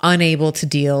ourselves unable to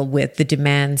deal with the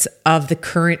demands of the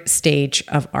current stage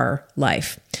of our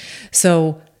life.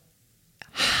 So,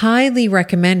 highly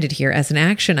recommended here as an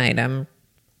action item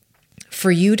for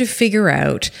you to figure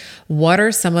out what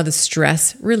are some of the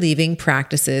stress relieving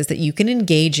practices that you can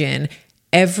engage in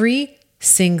every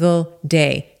single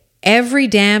day. Every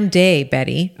damn day,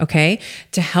 Betty, okay?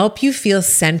 To help you feel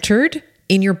centered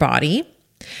in your body,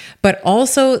 but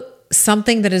also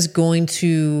something that is going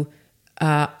to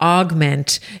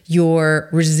augment your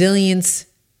resilience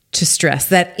to stress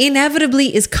that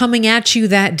inevitably is coming at you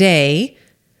that day,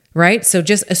 right? So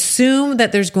just assume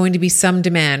that there's going to be some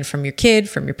demand from your kid,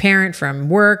 from your parent, from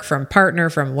work, from partner,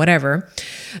 from whatever.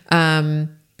 And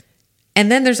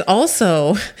then there's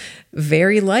also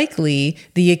very likely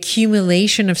the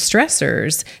accumulation of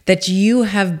stressors that you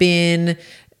have been,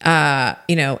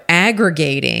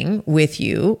 aggregating with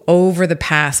you over the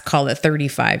past, call it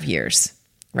 35 years.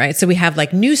 Right. So we have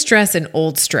like new stress and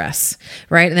old stress,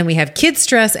 right? And then we have kid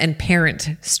stress and parent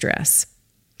stress.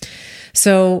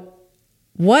 So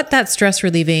what that stress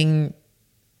relieving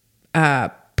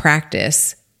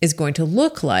practice is going to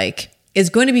look like is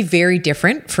going to be very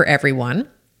different for everyone.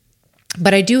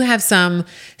 But I do have some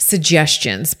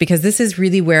suggestions because this is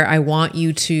really where I want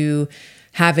you to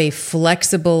have a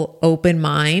flexible, open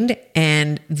mind.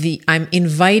 And I'm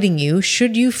inviting you,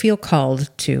 should you feel called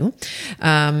to,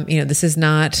 this is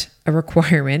not a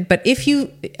requirement, but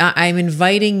I'm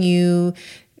inviting you,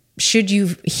 should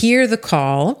you hear the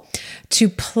call, to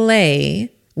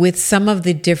play with some of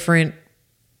the different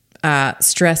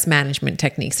stress management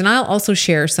techniques. And I'll also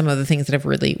share some of the things that have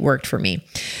really worked for me.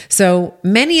 So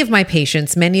many of my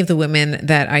patients, many of the women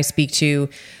that I speak to,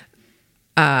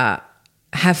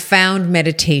 have found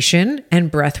meditation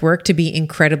and breath work to be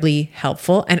incredibly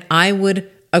helpful. And I would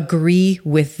agree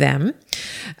with them.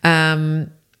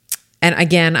 And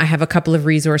again, I have a couple of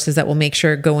resources that will make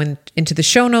sure go into the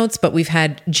show notes, but we've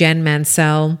had Jen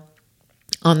Mansell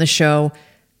on the show.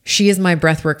 She is my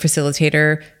breathwork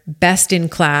facilitator, best in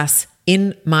class,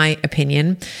 in my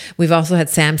opinion. We've also had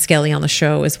Sam Skelly on the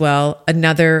show as well,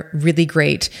 another really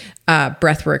great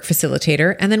breathwork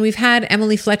facilitator. And then we've had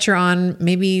Emily Fletcher on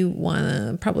maybe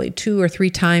probably 2 or 3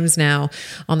 times now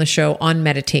on the show on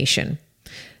meditation.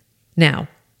 Now,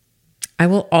 I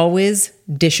will always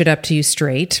dish it up to you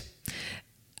straight.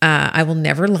 I will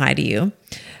never lie to you.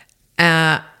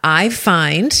 I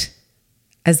find,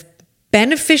 as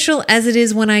beneficial as it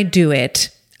is when I do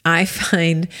it, I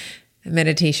find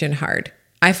meditation hard.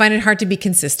 I find it hard to be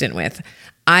consistent with.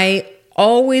 I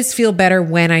always feel better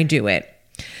when I do it,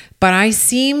 but I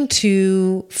seem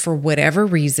to, for whatever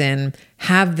reason,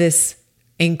 have this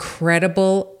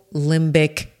incredible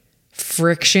limbic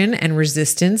friction and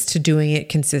resistance to doing it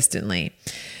consistently.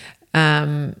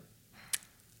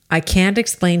 I can't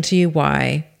explain to you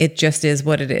why. It just is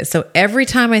what it is. So every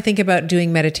time I think about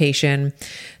doing meditation,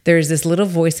 there's this little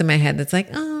voice in my head that's like,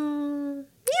 oh, you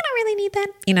don't really need that.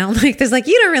 You don't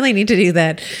really need to do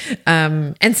that.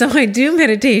 And so I do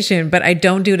meditation, but I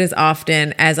don't do it as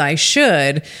often as I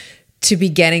should to be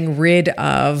getting rid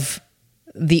of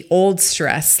the old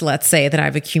stress, let's say, that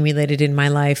I've accumulated in my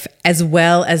life, as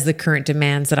well as the current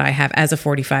demands that I have as a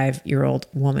 45-year-old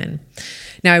woman.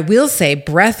 Now, I will say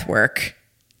breath work,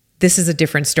 this is a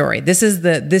different story. This is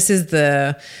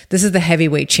the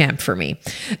heavyweight champ for me.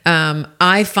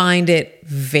 I find it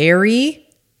very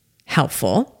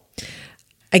helpful.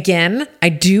 Again, I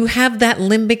do have that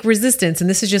limbic resistance, and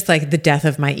this is just like the death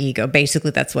of my ego.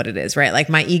 Basically, that's what it is, right? Like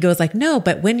my ego is like, no,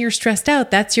 but when you're stressed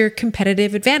out, that's your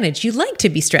competitive advantage. You like to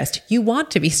be stressed. You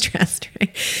want to be stressed,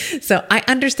 right? So I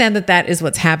understand that is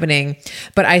what's happening,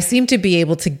 but I seem to be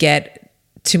able to get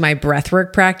to my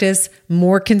breathwork practice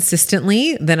more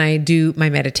consistently than I do my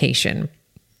meditation.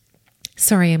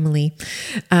 Sorry, Emily.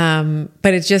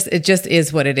 But it just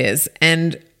is what it is.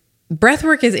 And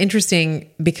breathwork is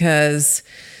interesting because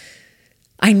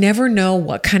I never know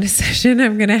what kind of session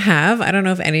I'm going to have. I don't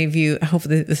know if any of you,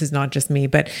 hopefully this is not just me,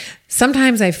 but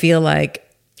sometimes I feel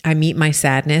like I meet my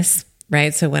sadness,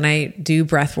 right? So when I do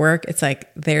breathwork, it's like,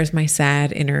 there's my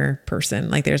sad inner person.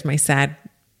 Like there's my sad,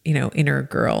 inner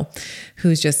girl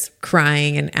who's just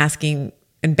crying and asking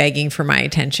and begging for my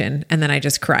attention. And then I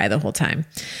just cry the whole time.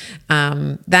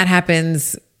 That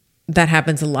happens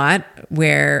a lot,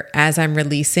 where as I'm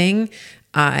releasing,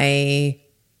 I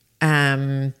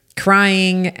am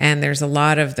crying, and there's a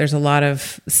lot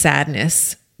of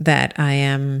sadness that I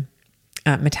am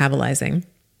metabolizing.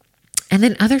 And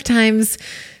then other times,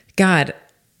 God,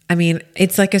 I mean,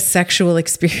 it's like a sexual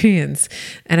experience,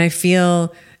 and I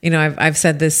feel, I've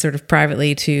said this sort of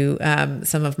privately to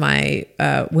some of my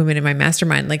women in my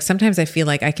mastermind. Like sometimes I feel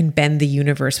like I can bend the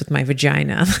universe with my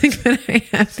vagina, like when I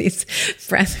have these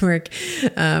breathwork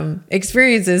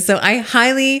experiences. So I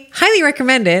highly, highly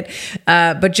recommend it.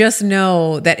 But just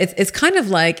know that it's kind of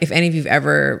like, if any of you've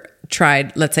ever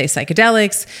tried, let's say,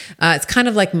 psychedelics, it's kind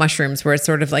of like mushrooms, where it's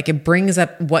sort of like it brings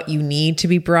up what you need to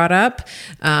be brought up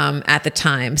at the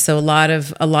time. So a lot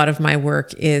of my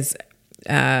work is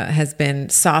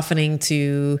softening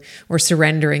to, or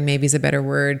surrendering, maybe is a better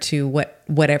word, to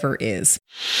whatever is.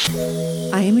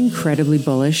 I am incredibly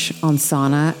bullish on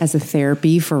sauna as a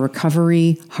therapy for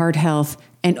recovery, heart health,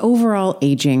 and overall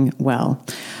aging well.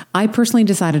 I personally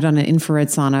decided on an infrared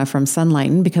sauna from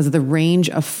Sunlighten because of the range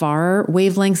of far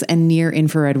wavelengths and near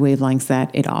infrared wavelengths that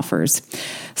it offers.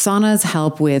 Saunas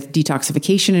help with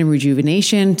detoxification and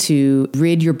rejuvenation to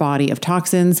rid your body of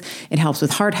toxins. It helps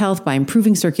with heart health by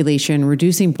improving circulation,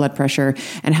 reducing blood pressure,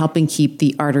 and helping keep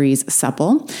the arteries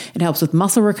supple. It helps with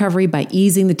muscle recovery by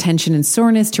easing the tension and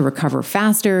soreness to recover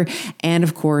faster. And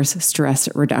of course, stress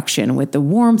reduction. With the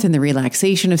warmth and the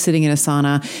relaxation of sitting in a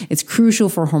sauna, it's crucial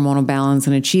for hormonal balance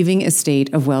and achieving a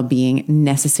state of well-being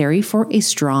necessary for a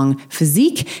strong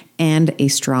physique and a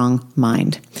strong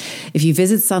mind. If you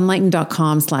visit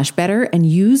sunlighten.com/better and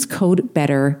use code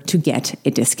BETTER to get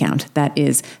a discount. That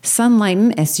is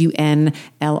Sunlighten,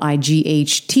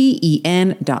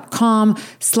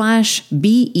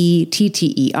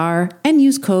 sunlighten.com/BETTER and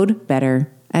use code BETTER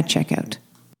at checkout.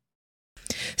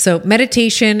 So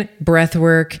meditation, breath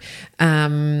work,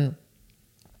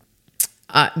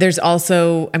 there's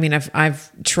also,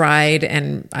 I've tried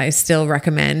and I still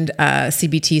recommend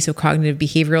CBT, so cognitive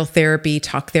behavioral therapy,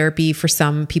 talk therapy for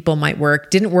some people might work.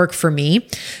 Didn't work for me.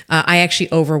 I actually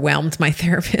overwhelmed my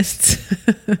therapists.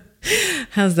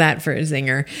 How's that for a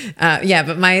zinger?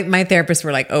 But my therapists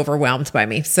were like overwhelmed by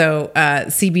me. So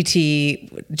CBT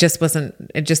just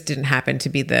didn't happen to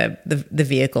be the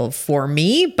vehicle for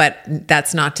me, but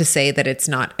that's not to say that it's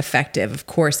not effective. Of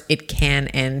course it can,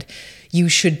 and you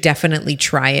should definitely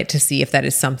try it to see if that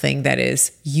is something that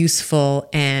is useful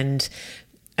and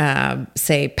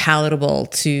say palatable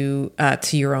to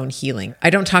your own healing. I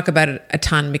don't talk about it a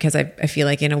ton because I feel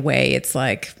like in a way it's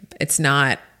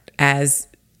not as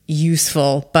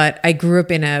useful, but I grew up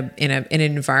in an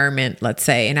environment, let's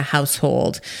say in a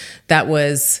household that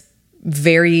was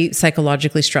very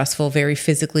psychologically stressful, very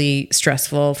physically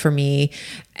stressful for me.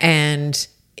 And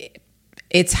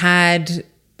it's had,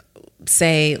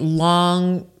 say,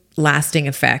 long lasting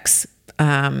effects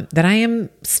that I am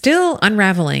still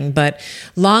unraveling, but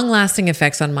long lasting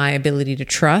effects on my ability to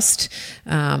trust,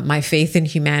 my faith in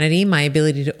humanity, my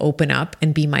ability to open up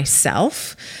and be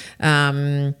myself.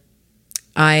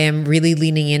 I am really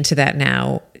leaning into that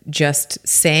now, just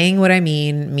saying what I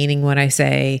mean, meaning what I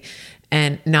say,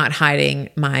 and not hiding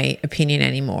my opinion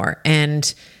anymore.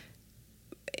 And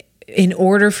in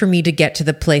order for me to get to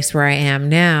the place where I am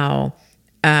now,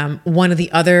 one of the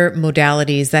other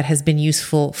modalities that has been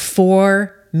useful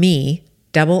for me,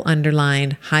 double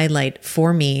underline, highlight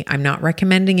for me, I'm not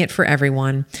recommending it for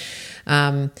everyone,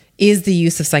 is the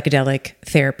use of psychedelic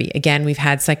therapy. Again, we've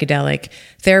had psychedelic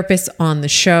therapists on the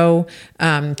show.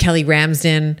 Kelly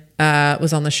Ramsden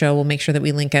was on the show. We'll make sure that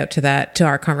we link out to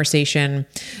our conversation.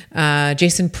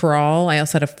 Jason Peral, I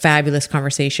also had a fabulous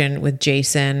conversation with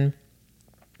Jason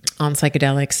on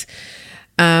psychedelics.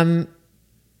 And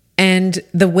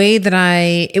the way that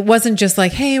it wasn't just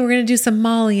like, hey, we're going to do some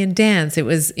Molly and dance. It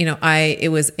was,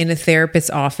 it was in a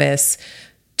therapist's office,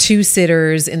 2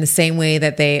 sitters in the same way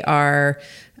that they are,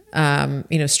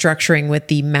 structuring with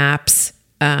the MAPS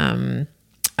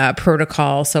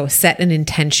protocol. So set an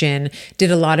intention,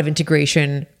 did a lot of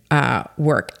integration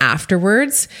work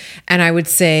afterwards. And I would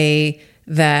say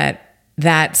that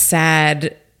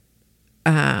sad,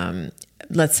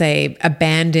 let's say,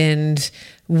 abandoned,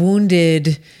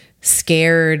 wounded,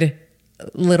 scared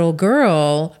little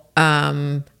girl,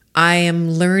 I am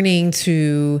learning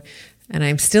to, and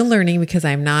I'm still learning because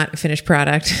I'm not a finished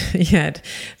product yet,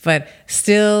 but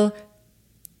still,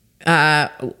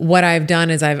 what I've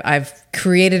done is I've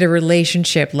created a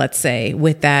relationship, let's say,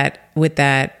 with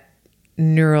that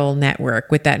neural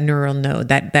network, with that neural node,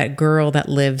 that girl that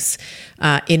lives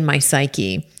in my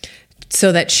psyche,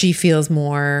 so that she feels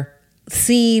more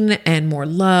seen and more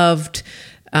loved,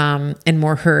 and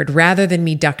more heard, rather than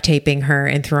me duct taping her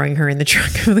and throwing her in the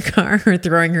trunk of the car or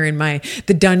throwing her in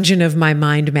the dungeon of my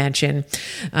mind mansion,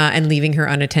 and leaving her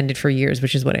unattended for years,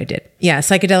 which is what I did. Yeah.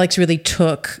 Psychedelics really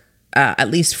took,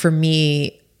 at least for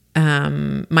me,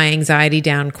 my anxiety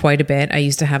down quite a bit. I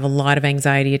used to have a lot of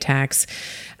anxiety attacks.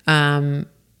 And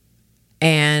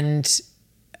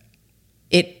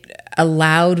it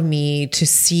allowed me to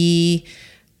see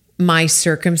my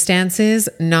circumstances,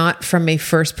 not from a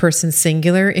first person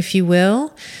singular, if you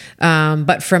will,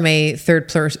 but from a third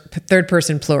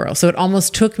person plural. So it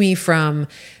almost took me from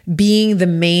being the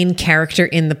main character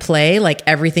in the play, like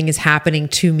everything is happening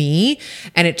to me,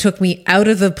 and it took me out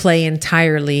of the play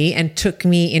entirely and took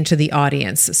me into the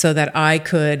audience so that I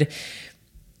could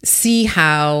see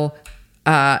how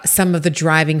some of the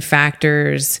driving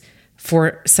factors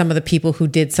for some of the people who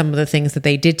did some of the things that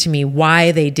they did to me,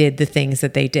 why they did the things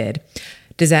that they did.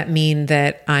 Does that mean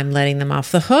that I'm letting them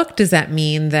off the hook? Does that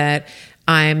mean that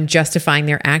I'm justifying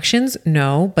their actions?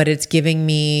 No, but it's giving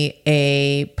me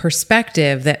a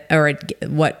perspective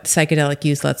what psychedelic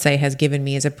use, let's say, has given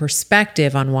me is a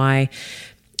perspective on why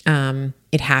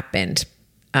it happened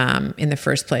in the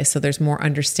first place. So there's more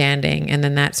understanding. And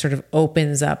then that sort of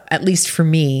opens up, at least for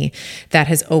me, that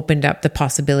has opened up the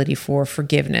possibility for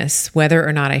forgiveness. Whether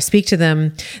or not I speak to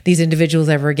them, these individuals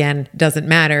ever again, doesn't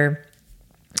matter.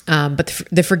 But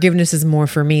the forgiveness is more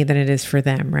for me than it is for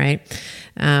them, right?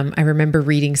 I remember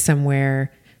reading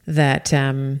somewhere that,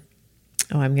 I'm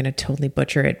going to totally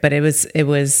butcher it, but it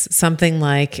was something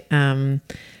like,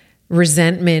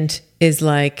 resentment is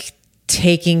like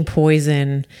taking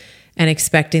poison and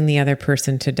expecting the other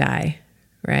person to die,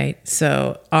 right?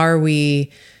 So are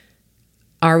we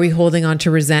holding on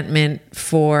to resentment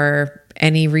for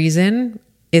any reason?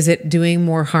 Is it doing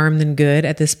more harm than good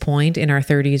at this point in our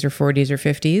 30s or 40s or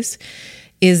 50s?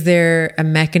 Is there a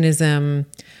mechanism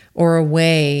or a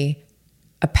way,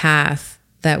 a path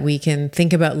that we can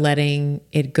think about letting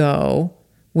it go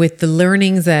with the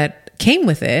learnings that came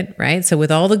with it, right? So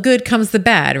with all the good comes the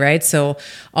bad, right? So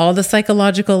all the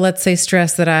psychological, let's say,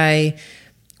 stress that I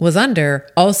was under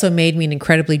also made me an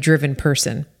incredibly driven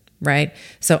person, right?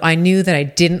 So I knew that I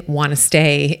didn't want to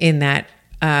stay in that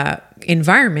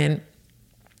environment.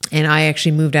 And I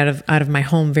actually moved out of my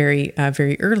home very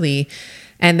early,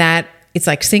 and that it's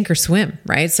like sink or swim,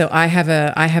 right? So I have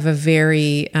a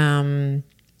very I'm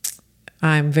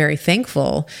very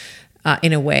thankful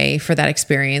in a way for that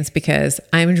experience, because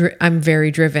I'm very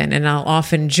driven, and I'll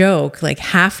often joke, like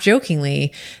half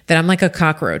jokingly, that I'm like a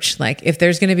cockroach. Like if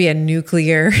there's going to be a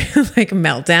nuclear like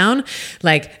meltdown,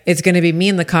 like it's going to be me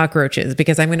and the cockroaches,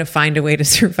 because I'm going to find a way to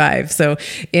survive. So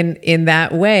in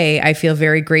that way, I feel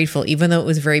very grateful, even though it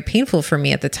was very painful for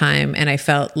me at the time. And I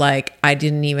felt like I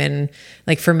didn't even,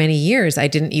 like for many years, I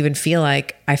didn't even feel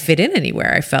like I fit in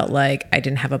anywhere. I felt like I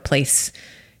didn't have a place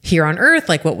here on earth.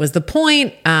 Like, what was the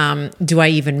point? Do I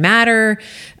even matter?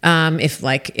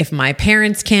 If my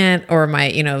parents can't, or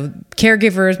my,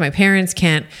 caregivers, my parents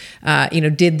can't,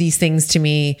 did these things to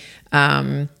me,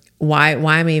 why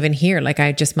am I even here? Like,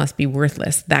 I just must be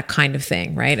worthless, that kind of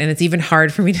thing. Right. And it's even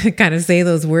hard for me to kind of say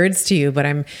those words to you, but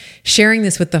I'm sharing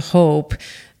this with the hope,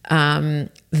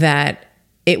 that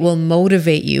it will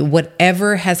motivate you,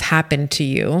 whatever has happened to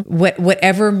you,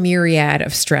 whatever myriad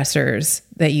of stressors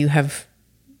that you have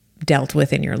dealt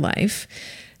with in your life,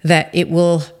 that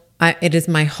it is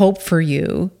my hope for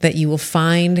you that you will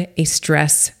find a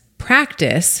stress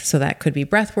practice. So that could be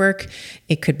breath work,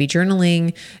 it could be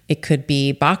journaling, it could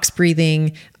be box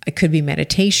breathing, it could be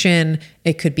meditation,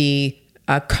 it could be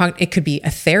a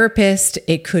therapist,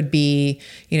 it could be,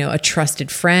 a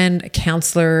trusted friend, a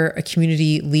counselor, a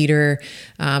community leader,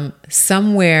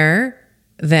 somewhere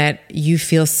that you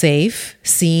feel safe,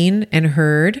 seen, and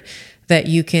heard, that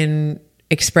you can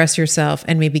express yourself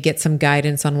and maybe get some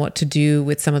guidance on what to do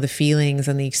with some of the feelings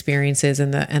and the experiences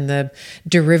and the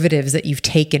derivatives that you've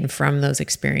taken from those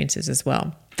experiences as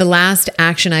well. The last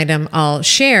action item I'll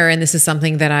share, and this is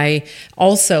something that I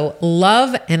also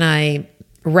love and I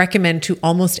recommend to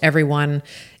almost everyone,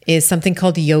 is something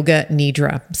called yoga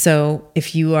nidra. So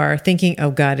if you are thinking,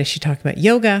 oh God, is she talking about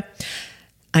yoga?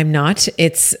 I'm not.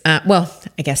 It's, I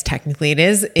guess technically it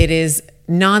is. It is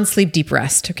non-sleep deep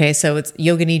rest. Okay. So it's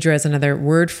yoga nidra is another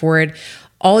word for it.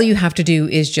 All you have to do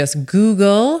is just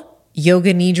Google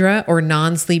yoga nidra or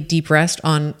non-sleep deep rest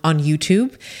on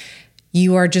YouTube.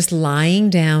 You are just lying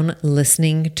down,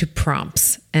 listening to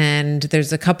prompts. And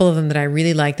there's a couple of them that I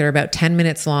really like. They're about 10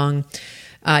 minutes long.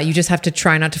 You just have to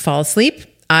try not to fall asleep.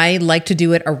 I like to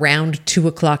do it around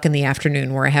 2:00 in the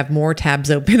afternoon, where I have more tabs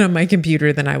open on my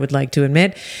computer than I would like to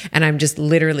admit. And I'm just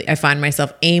I find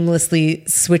myself aimlessly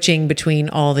switching between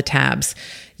all the tabs.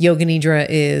 Yoga Nidra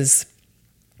is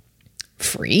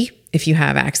free if you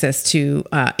have access to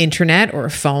internet or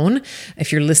a phone.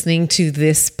 If you're listening to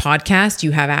this podcast,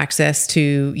 you have access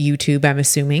to YouTube, I'm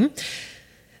assuming.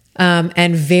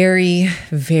 And very,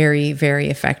 very, very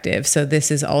effective. So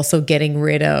this is also getting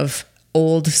rid of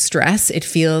old stress. It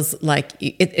feels like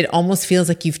it almost feels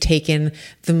like you've taken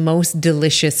the most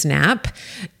delicious nap,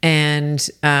 and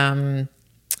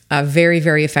very,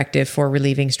 very effective for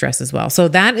relieving stress as well. So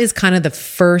that is kind of the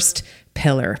first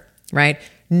pillar, right?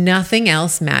 Nothing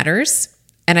else matters.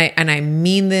 And I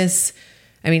mean this.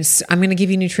 I mean, I'm going to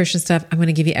give you nutrition stuff. I'm going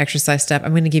to give you exercise stuff.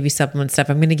 I'm going to give you supplement stuff.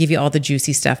 I'm going to give you all the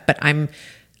juicy stuff, but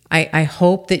I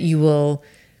hope that you will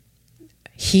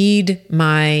heed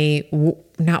my,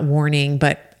 not warning,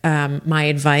 but my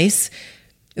advice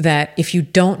that if you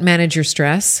don't manage your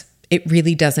stress, it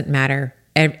really doesn't matter.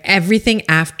 Everything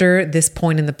after this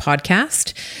point in the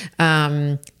podcast,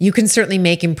 you can certainly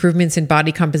make improvements in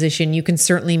body composition. You can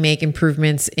certainly make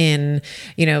improvements in,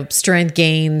 strength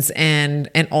gains and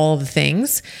all the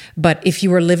things. But if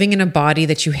you are living in a body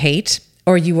that you hate,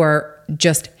 or you are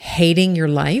just hating your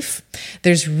life,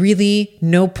 there's really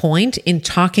no point in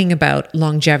talking about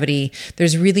longevity.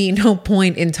 There's really no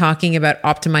point in talking about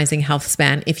optimizing health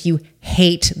span if you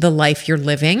hate the life you're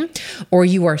living or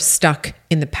you are stuck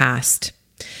in the past.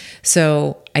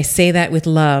 So I say that with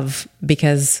love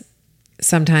because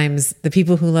sometimes the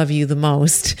people who love you the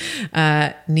most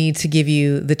need to give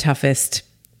you the toughest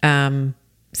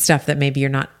stuff that maybe you're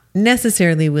not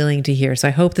necessarily willing to hear. So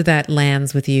I hope that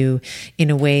lands with you in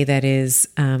a way that is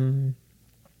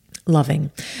loving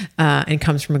and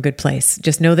comes from a good place.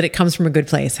 Just know that it comes from a good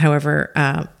place, however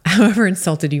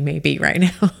insulted you may be right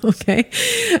now. Okay.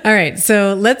 All right.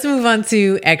 So let's move on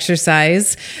to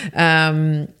exercise.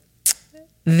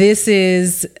 This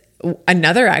is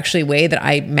another actually way that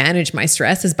I manage my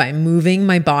stress is by moving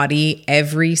my body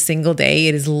every single day.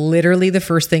 It is literally the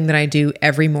first thing that I do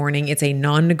every morning. It's a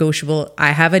non-negotiable.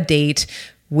 I have a date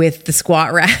with the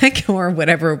squat rack or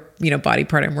whatever, body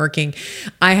part I'm working.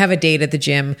 I have a date at the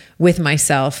gym with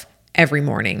myself every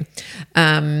morning.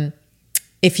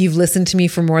 If you've listened to me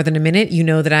for more than a minute, you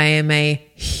know that I am a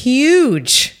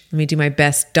huge, let me do my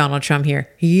best Donald Trump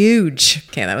here. Huge.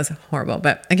 Okay, that was horrible,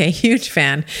 but okay, huge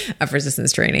fan of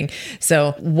resistance training.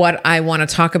 So what I want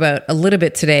to talk about a little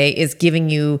bit today is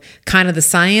giving you kind of the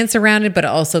science around it, but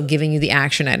also giving you the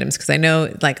action items. Because I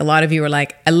know like a lot of you are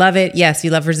like, I love it. Yes,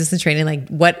 you love resistance training.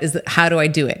 Like how do I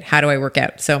do it? How do I work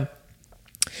out? So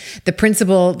the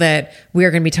principle that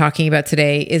we're going to be talking about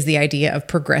today is the idea of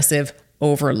progressive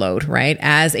overload, right?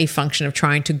 As a function of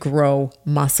trying to grow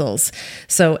muscles.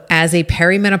 So as a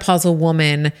perimenopausal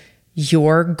woman,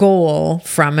 your goal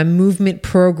from a movement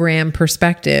program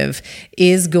perspective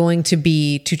is going to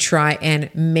be to try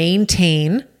and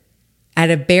maintain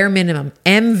at a bare minimum,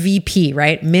 MVP,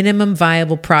 right? Minimum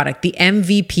viable product. The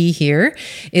MVP here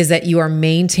is that you are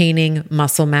maintaining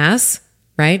muscle mass,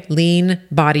 right? Lean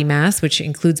body mass, which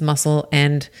includes muscle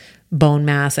and bone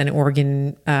mass and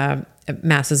organ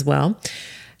mass as well.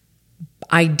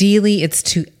 Ideally, it's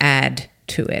to add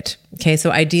to it. Okay,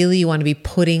 so ideally you want to be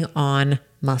putting on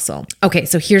muscle. Okay,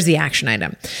 so here's the action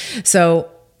item. So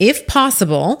if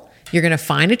possible, you're going to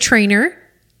find a trainer.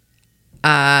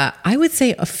 I would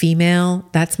say a female.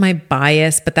 That's my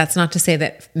bias, but that's not to say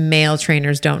that male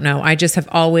trainers don't know. I just have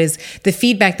always the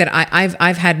feedback that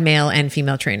I've had male and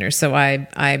female trainers. So I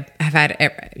have had,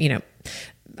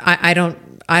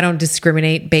 I don't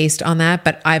discriminate based on that,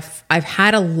 but I've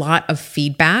had a lot of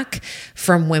feedback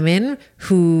from women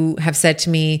who have said to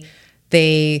me,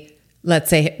 let's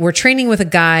say we're training with a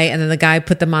guy and then the guy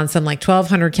put them on some like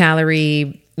 1,200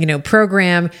 calorie,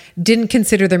 program, didn't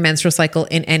consider their menstrual cycle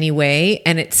in any way.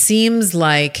 And it seems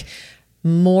like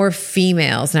more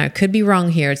females, now I could be wrong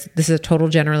here, this is a total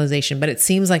generalization, but it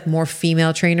seems like more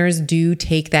female trainers do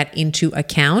take that into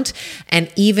account.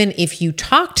 And even if you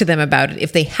talk to them about it,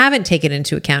 if they haven't taken it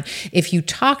into account, if you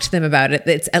talk to them about it,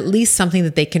 it's at least something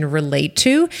that they can relate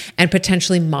to and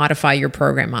potentially modify your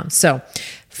program on. So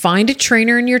find a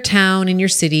trainer in your town, in your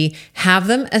city, have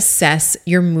them assess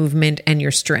your movement and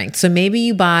your strength. So maybe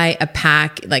you buy a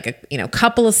pack, like a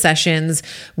couple of sessions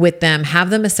with them, have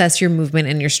them assess your movement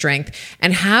and your strength,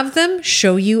 and have them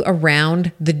show you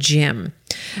around the gym.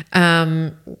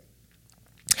 How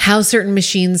certain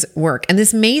machines work. And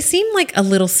this may seem like a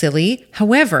little silly.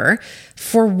 However,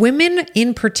 for women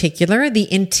in particular,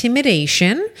 the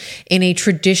intimidation in a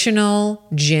traditional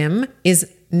gym is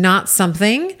not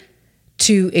something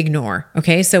to ignore.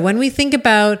 Okay. So when we think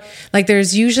about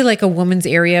there's usually like a woman's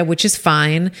area, which is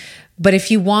fine. But if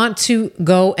you want to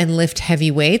go and lift heavy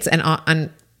weights,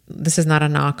 and this is not a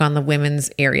knock on the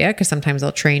women's area because sometimes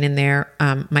I'll train in there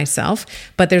myself,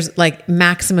 but there's like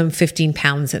maximum 15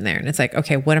 pounds in there. And it's like,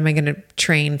 okay, what am I going to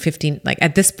train 15? Like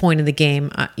at this point in the game,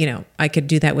 I could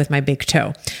do that with my big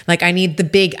toe. Like I need the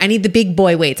big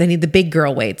boy weights. I need the big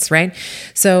girl weights, right?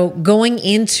 So going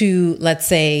into, let's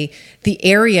say, the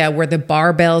area where the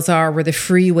barbells are, where the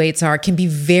free weights are, can be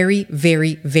very,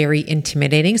 very, very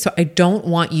intimidating. So I don't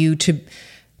want you to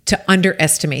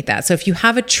underestimate that. So if you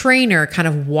have a trainer kind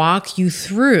of walk you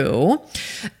through,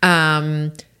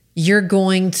 you're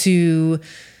going to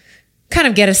kind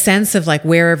of get a sense of like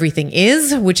where everything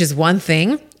is, which is one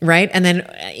thing, right? And then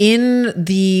in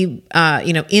the,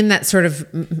 in that sort of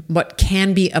what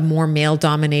can be a more male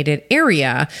dominated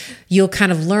area, you'll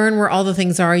kind of learn where all the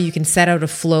things are. You can set out a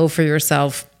flow for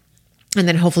yourself. And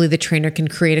then hopefully the trainer can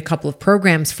create a couple of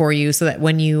programs for you so that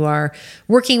when you are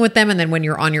working with them and then when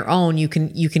you're on your own, you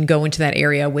can go into that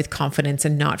area with confidence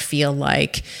and not feel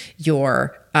like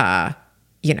you're, that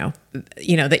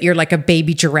you're like a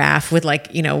baby giraffe with like,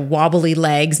 wobbly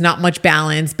legs, not much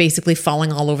balance, basically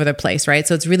falling all over the place, right?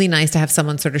 So it's really nice to have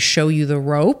someone sort of show you the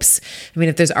ropes. I mean,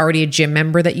 if there's already a gym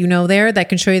member that there that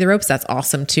can show you the ropes, that's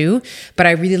awesome too. But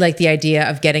I really like the idea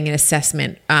of getting an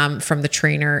assessment from the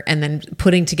trainer and then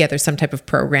putting together some type of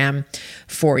program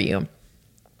for you.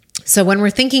 So when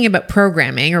we're thinking about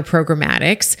programming or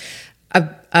programmatics,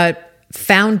 a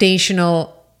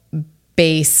foundational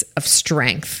base of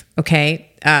strength, okay?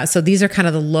 So these are kind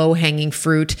of the low-hanging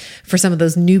fruit for some of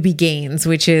those newbie gains,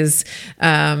 which is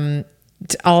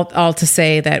all to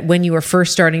say that when you are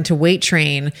first starting to weight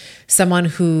train, someone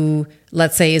who,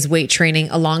 let's say, is weight training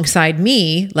alongside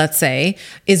me, let's say,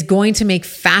 is going to make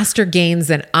faster gains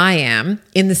than I am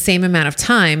in the same amount of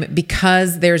time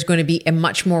because there's going to be a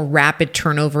much more rapid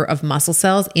turnover of muscle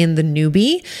cells in the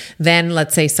newbie than,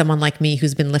 let's say, someone like me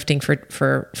who's been lifting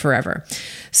for forever.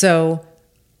 So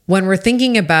when we're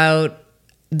thinking about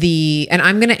and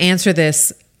I'm going to answer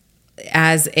this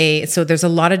so there's a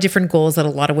lot of different goals that a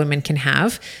lot of women can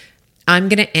have. I'm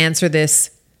going to answer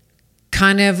this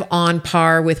kind of on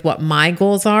par with what my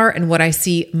goals are and what I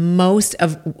see most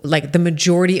of, like the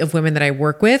majority of women that I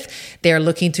work with, they're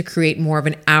looking to create more of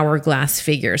an hourglass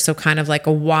figure. So kind of like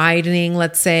a widening,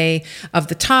 let's say, of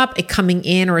the top, a coming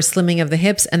in or a slimming of the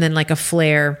hips, and then like a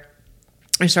flare,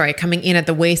 coming in at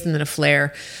the waist and then a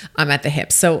flare at the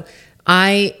hips. So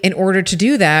in order to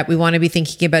do that, we want to be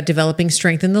thinking about developing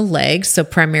strength in the legs. So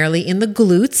primarily in the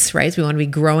glutes, right? So we want to be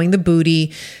growing the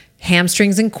booty,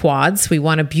 hamstrings and quads. We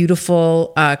want a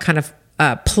beautiful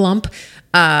plump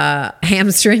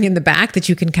hamstring in the back that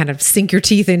you can kind of sink your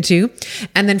teeth into.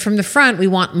 And then from the front, we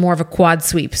want more of a quad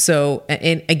sweep. So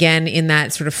in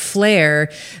that sort of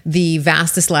flare, the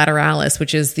vastus lateralis,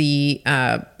 which is the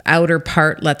outer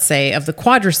part, let's say, of the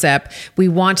quadricep, we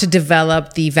want to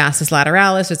develop the vastus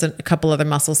lateralis. There's a couple other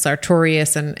muscles,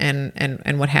 sartorius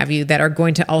and what have you, that are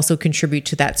going to also contribute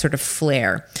to that sort of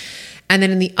flare. And then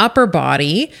in the upper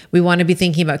body, we want to be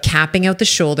thinking about capping out the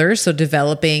shoulders. So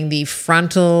developing the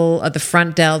front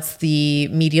delts, the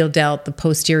medial delt, the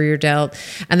posterior delt,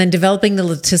 and then developing the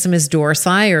latissimus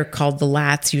dorsi, or usually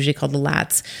called the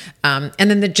lats. And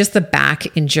then just the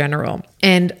back in general.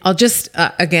 And I'll just,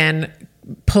 again,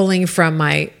 pulling from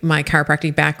my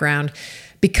chiropractic background,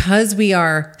 because we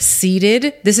are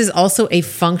seated, this is also a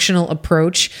functional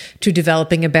approach to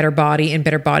developing a better body and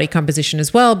better body composition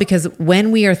as well. Because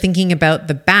when we are thinking about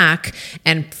the back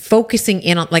and focusing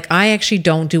in on, like, I actually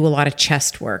don't do a lot of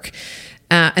chest work.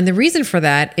 And the reason for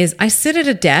that is I sit at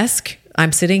a desk.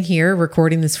 I'm sitting here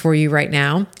recording this for you right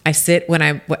now. As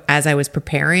I was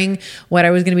preparing what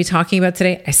I was going to be talking about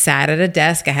today, I sat at a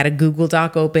desk, I had a Google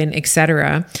Doc open,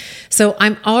 etc. So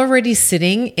I'm already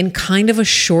sitting in kind of a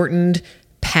shortened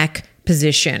pec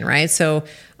position, right? So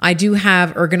I do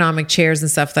have ergonomic chairs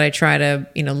and stuff that I try to,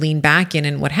 lean back in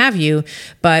and what have you,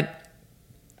 but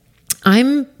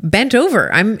I'm bent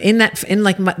over. I'm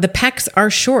the pecs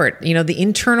are short. The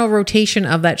internal rotation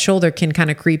of that shoulder can kind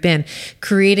of creep in,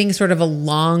 creating sort of a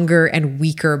longer and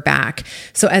weaker back.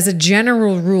 So as a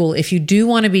general rule, if you do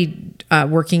want to be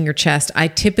working your chest, I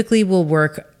typically will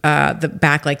work the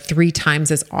back like 3 times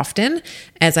as often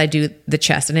as I do the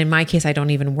chest. And in my case, I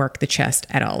don't even work the chest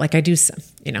at all. Like I do,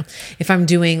 if I'm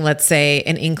doing, let's say,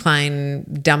 an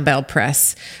incline dumbbell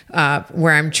press,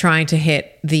 where I'm trying to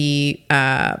hit the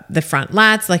front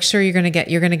lats, like sure, you're going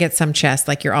to get some chest,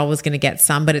 like you're always going to get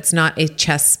some, but it's not a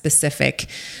chest specific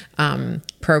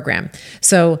program.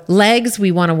 So legs,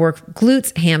 we want to work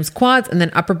glutes, hams, quads, and then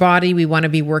upper body, we want to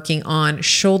be working on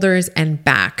shoulders and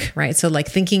back, right? So like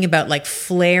thinking about like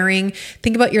flaring,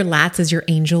 think about your lats as your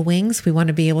angel wings. We want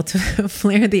to be able to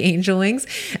flare the angel wings.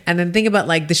 And then think about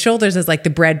like the shoulders as like the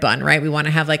bread bun, right? We want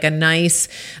to have like a nice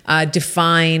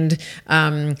defined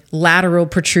lateral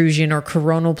protrusion or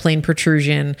coronal plane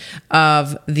protrusion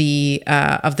of the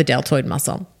deltoid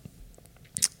muscle.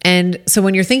 And so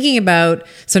when you're thinking about,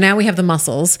 so now we have the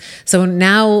muscles. So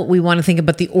now we want to think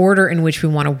about the order in which we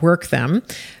want to work them.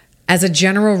 As a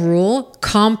general rule,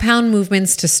 compound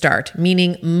movements to start,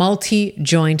 meaning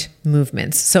multi-joint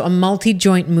movements. So a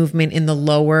multi-joint movement in the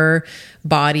lower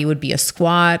body would be a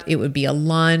squat, it would be a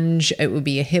lunge, it would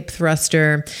be a hip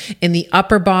thruster. In the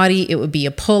upper body, it would be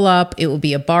a pull-up, it would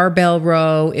be a barbell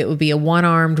row, it would be a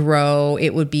one-armed row,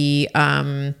 it would be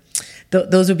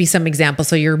those would be some examples.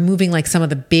 So you're moving like some of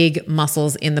the big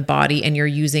muscles in the body, and you're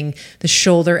using the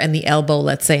shoulder and the elbow,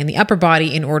 let's say, in the upper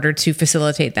body in order to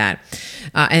facilitate that.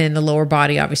 And in the lower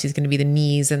body, obviously, is going to be the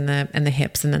knees and the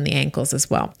hips, and then the ankles as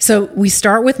well. So we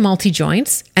start with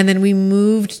multi-joints, and then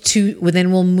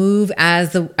we'll move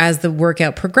as the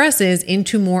workout progresses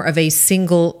into more of a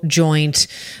single joint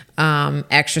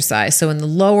exercise. So in the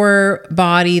lower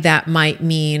body, that might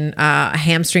mean a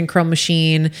hamstring curl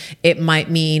machine. It might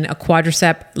mean a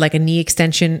quadricep, like a knee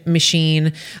extension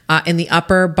machine. In the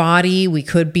upper body, we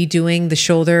could be doing the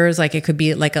shoulders. Like it could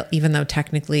be like even though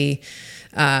technically,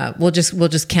 we'll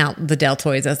just count the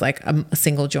deltoids as like a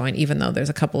single joint, even though there's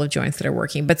a couple of joints that are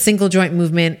working. But single joint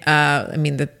movement, I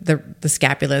mean the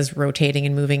scapula is rotating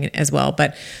and moving as well.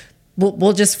 But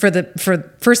we'll just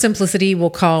for simplicity, we'll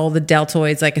call the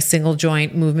deltoids like a single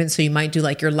joint movement. So you might do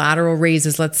like your lateral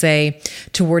raises, let's say,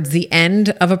 towards the end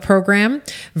of a program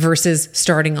versus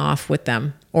starting off with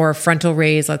them, or a frontal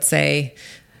raise, let's say,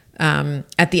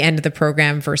 at the end of the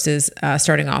program versus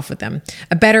starting off with them.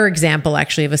 A better example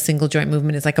actually of a single joint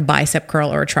movement is like a bicep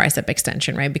curl or a tricep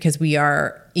extension, right? Because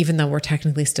even though we're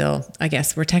technically still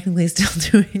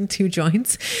doing two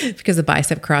joints, because the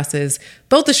bicep crosses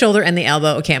both the shoulder and the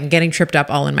elbow. Okay, I'm getting tripped up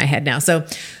all in my head now. So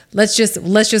let's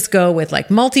just go with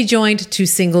like multi-joint to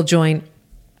single joint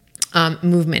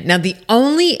movement. Now, the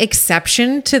only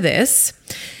exception to this,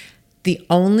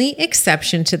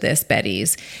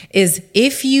 Betties, is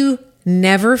if you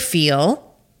never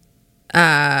feel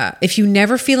a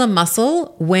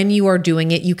muscle when you are doing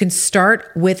it, you can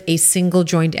start with a single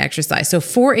joint exercise. So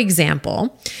for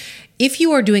example, if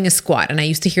you are doing a squat, and I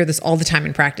used to hear this all the time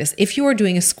in practice, if you are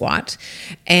doing a squat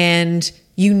and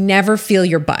you never feel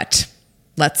your butt,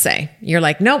 let's say, you're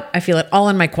like, nope, I feel it all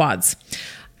in my quads.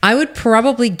 I would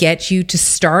probably get you to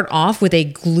start off with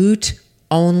a glute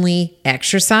only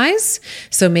exercise.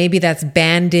 So maybe that's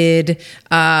banded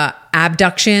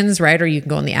abductions, right? Or you can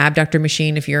go on the abductor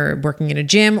machine if you're working in a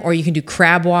gym, or you can do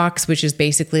crab walks, which is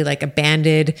basically like a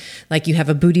banded, like you have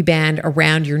a booty band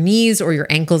around your knees or your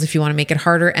ankles if you want to make it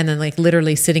harder. And then like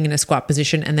literally sitting in a squat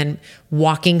position and then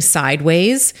walking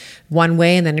sideways one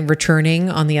way and then returning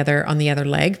on the other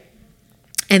leg.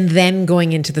 And then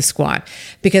going into the squat,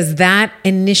 because that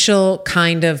initial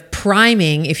kind of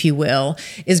priming, if you will,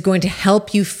 is going to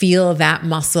help you feel that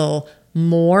muscle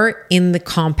more in the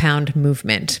compound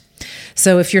movement.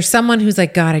 So if you're someone who's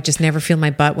like, God, I just never feel my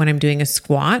butt when I'm doing a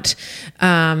squat,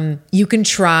 you can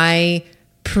try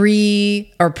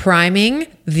priming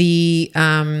the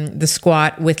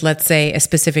squat with, let's say, a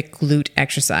specific glute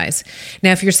exercise.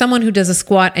 Now, if you're someone who does a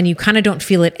squat and you kind of don't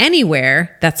feel it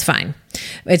anywhere, that's fine.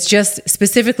 It's just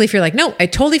specifically if you're like, no, I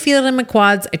totally feel it in my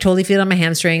quads. I totally feel it on my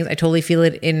hamstrings. I totally feel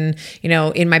it in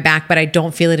my back, but I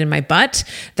don't feel it in my butt.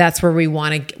 That's where we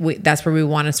want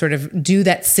to sort of do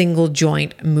that single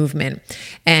joint movement.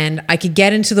 And I could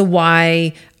get into the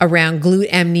why around glute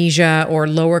amnesia or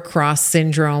lower cross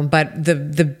syndrome, but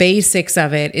the basics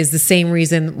of it is the same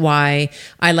reason why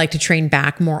I like to train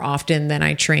back more often than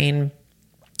I train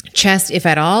chest, if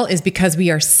at all, is because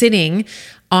we are sitting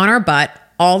on our butt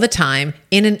all the time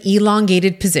in an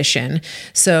elongated position.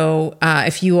 So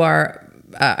if you are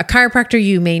a chiropractor,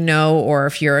 you may know, or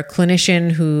if you're a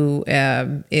clinician who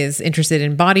is interested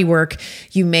in body work,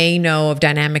 you may know of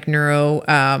dynamic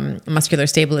neuromuscular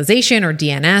stabilization, or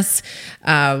DNS,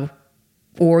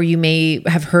 or you may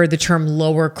have heard the term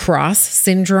lower cross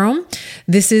syndrome.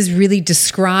 This is really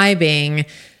describing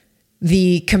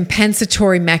the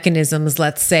compensatory mechanisms,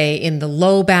 let's say, in the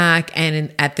low back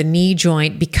and at the knee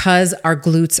joint, because our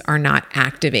glutes are not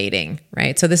activating,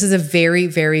 right? So this is a very,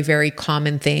 very, very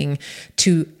common thing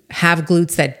to have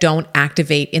glutes that don't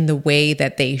activate in the way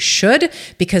that they should,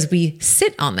 because we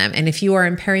sit on them. And if you are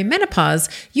in perimenopause,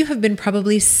 you have been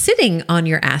probably sitting on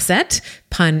your asset,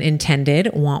 pun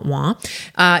intended, wah wah.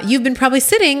 You've been probably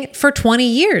sitting for 20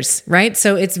 years, right?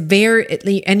 So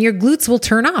and your glutes will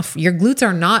turn off. Your glutes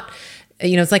are not,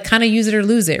 it's like kind of use it or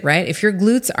lose it, right? If your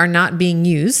glutes are not being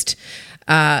used,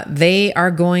 you're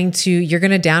going to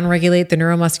downregulate the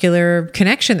neuromuscular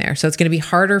connection there. So it's going to be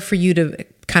harder for you to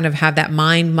kind of have that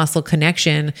mind muscle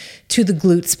connection to the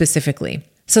glute specifically.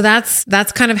 So that's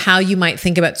kind of how you might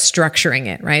think about structuring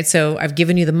it, right? So I've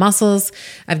given you the muscles,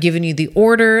 I've given you the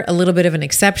order, a little bit of an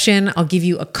exception. I'll give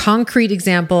you a concrete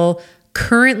example.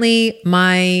 Currently,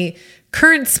 my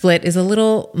current split is a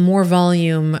little more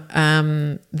volume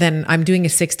than I'm doing a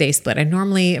 6-day split. I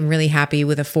normally am really happy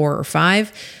with a 4 or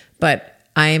 5, but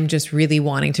I am just really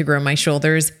wanting to grow my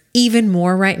shoulders even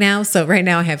more right now. So right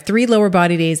now I have 3 lower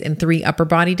body days and 3 upper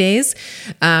body days.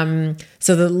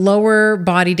 So the lower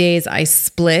body days I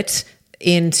split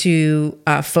into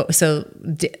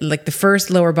like the first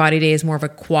lower body day is more of a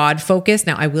quad focus.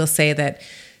 Now I will say that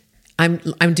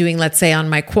I'm doing, let's say on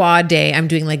my quad day, I'm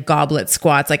doing like goblet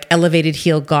squats, like elevated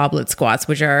heel goblet squats,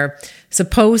 which are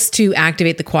supposed to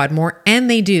activate the quad more, and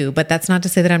they do, but that's not to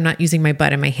say that I'm not using my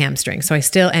butt and my hamstring. So I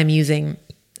still am using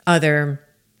other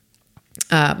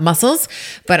muscles,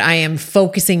 but I am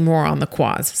focusing more on the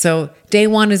quads. So day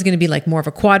 1 is going to be like more of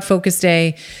a quad focus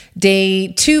day. Day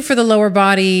 2 for the lower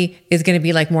body is going to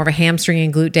be like more of a hamstring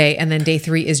and glute day. And then day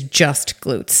 3 is just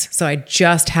glutes. So I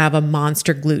just have a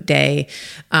monster glute day,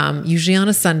 usually on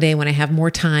a Sunday when I have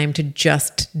more time to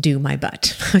just do my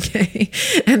butt. Okay.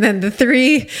 And then the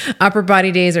 3 upper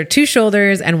body days are 2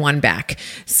 shoulders and 1 back.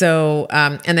 So,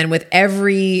 and then with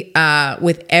every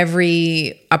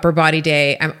upper body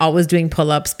day, I'm always doing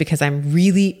pull-ups because I'm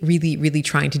really, really, really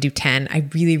trying to do 10. I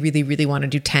really, really, really want to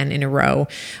do 10 in a row.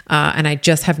 And I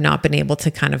just have not been able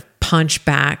to kind of punch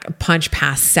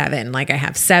past 7. Like I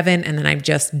have 7 and then I'm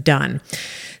just done.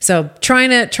 So trying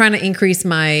to increase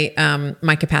my,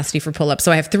 my capacity for pull-ups.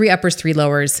 So I have 3 uppers, 3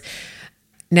 lowers.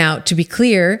 Now, to be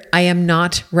clear, I am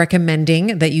not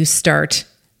recommending that you start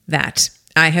that.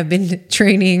 I have been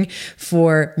training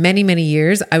for many, many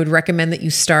years. I would recommend that you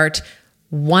start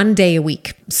 1 day a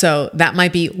week. So that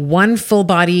might be 1 full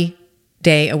body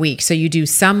day a week. So you do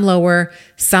some lower,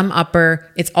 some upper.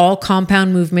 It's all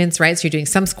compound movements, right? So you're doing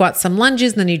some squats, some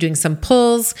lunges, and then you're doing some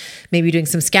pulls, maybe you're doing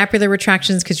some scapular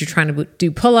retractions because you're trying to do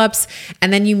pull-ups.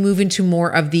 And then you move into more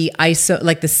of the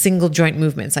like the single joint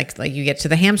movements, like you get to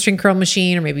the hamstring curl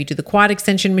machine, or maybe you do the quad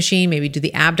extension machine, maybe you do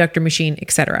the abductor machine,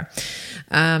 etc.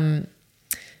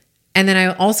 And then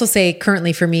I also say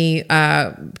currently for me,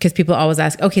 because people always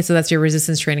ask, okay, so that's your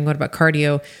resistance training. What about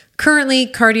cardio? Currently,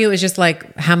 cardio is just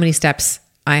like how many steps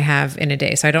I have in a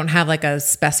day. So I don't have like a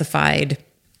specified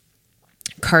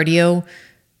cardio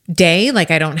day.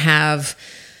 Like I don't have,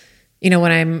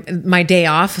 when I'm my day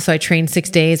off, so I train 6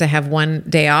 days, I have 1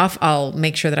 day off. I'll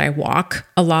make sure that I walk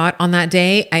a lot on that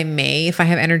day. I may, if I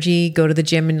have energy, go to the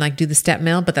gym and like do the step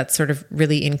mill, but that's sort of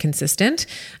really inconsistent.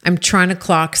 I'm trying to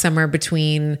clock somewhere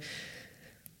between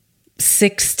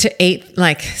 6 to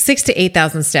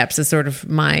 8,000 steps is sort of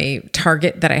my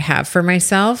target that I have for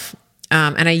myself.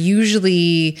 And I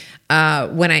usually,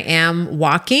 when I am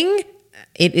walking,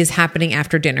 it is happening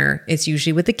after dinner. It's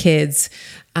usually with the kids.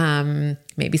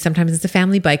 Maybe sometimes it's a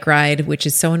family bike ride, which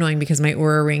is so annoying because my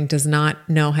Oura Ring does not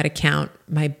know how to count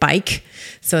my bike.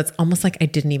 So it's almost like I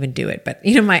didn't even do it. But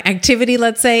my activity,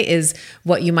 let's say, is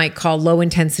what you might call low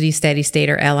intensity steady state,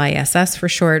 or LISS for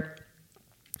short.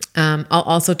 I'll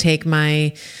also take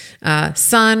my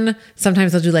son.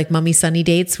 Sometimes I'll do like mummy sunny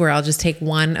dates where I'll just take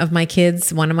one of my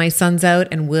sons out,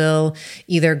 and we'll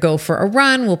either go for a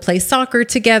run, we'll play soccer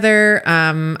together.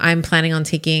 I'm planning on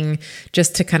taking,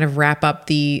 just to kind of wrap up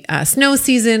the snow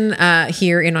season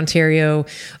here in Ontario,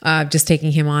 just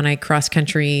taking him on a cross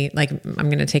country. Like I'm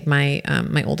going to take my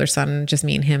my older son, just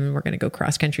me and him. We're going to go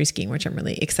cross country skiing, which I'm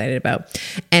really excited about.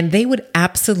 And they would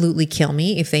absolutely kill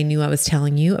me if they knew I was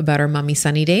telling you about our mummy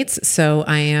sunny dates. So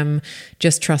I am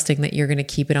just trusting that you're going to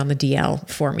keep it on the DL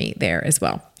for me there as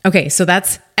well. Okay, so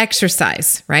that's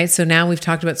exercise, right? So now we've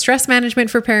talked about stress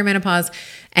management for perimenopause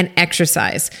and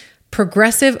exercise.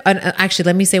 Actually,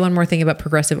 let me say one more thing about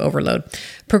progressive overload.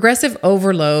 Progressive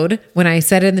overload, when I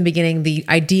said it in the beginning, the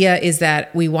idea is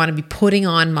that we want to be putting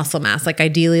on muscle mass. Like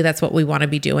ideally, that's what we want to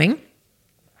be doing.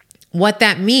 What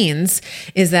that means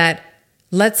is that,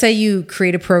 let's say you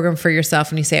create a program for yourself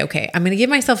and you say, okay, I'm going to give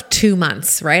myself 2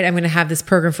 months, right? I'm going to have this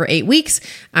program for 8 weeks.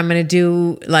 I'm going to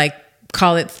do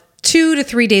call it 2 to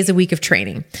 3 days a week of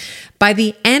training. By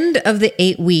the end of the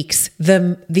 8 weeks,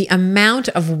 the amount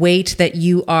of weight that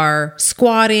you are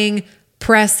squatting,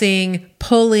 pressing,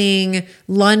 pulling,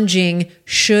 lunging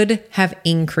should have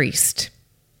increased.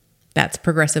 That's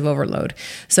progressive overload.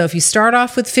 So if you start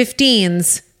off with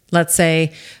 15s, let's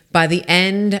say, by the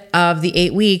end of the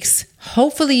 8 weeks,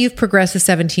 hopefully you've progressed to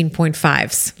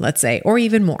 17.5s, let's say, or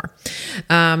even more.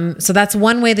 So that's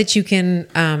one way that you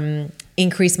can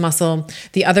increase muscle.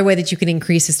 The other way that you can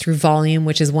increase is through volume,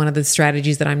 which is one of the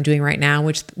strategies that I'm doing right now,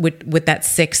 which with that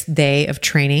 6th day of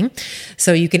training.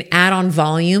 So you can add on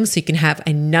volume, so you can have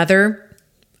another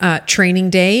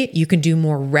training day. You can do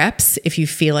more reps if you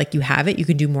feel like you have it. You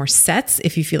can do more sets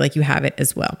if you feel like you have it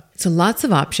as well. So lots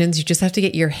of options. You just have to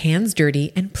get your hands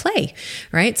dirty and play,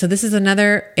 right? So this is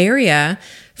another area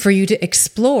for you to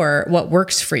explore what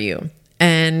works for you.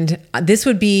 And this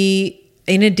would be,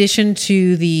 in addition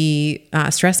to the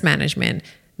stress management,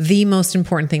 the most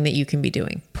important thing that you can be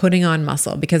doing, putting on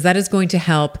muscle, because that is going to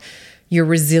help your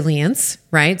resilience,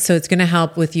 right? So it's going to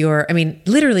help with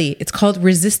literally it's called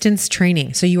resistance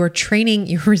training. So you are training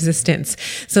your resistance.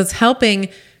 So it's helping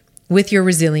with your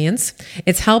resilience.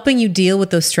 It's helping you deal with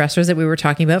those stressors that we were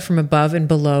talking about from above and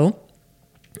below.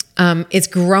 It's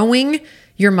growing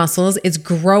your muscles. It's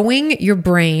growing your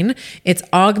brain. It's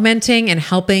augmenting and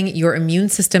helping your immune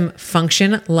system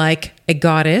function like a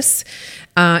goddess.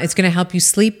 It's going to help you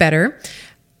sleep better.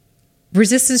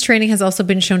 Resistance training has also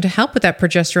been shown to help with that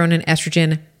progesterone and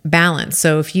estrogen balance.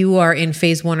 So if you are in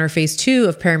phase 1 or phase 2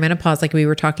 of perimenopause, like we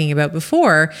were talking about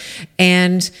before,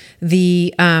 and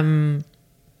the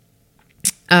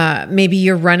maybe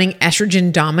you're running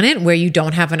estrogen dominant where you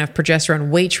don't have enough progesterone,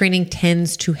 weight training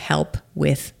tends to help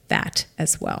with that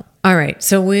as well. All right.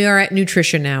 So we are at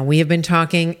nutrition now. We have been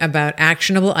talking about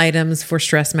actionable items for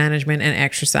stress management and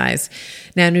exercise.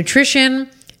 Now, nutrition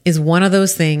is one of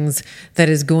those things that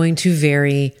is going to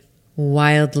vary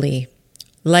wildly,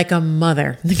 like a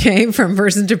mother, okay, from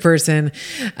person to person.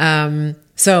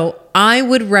 So I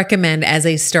would recommend, as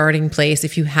a starting place,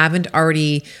 if you haven't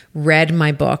already read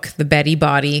my book, The Betty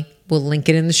Body, we'll link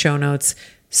it in the show notes,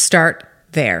 start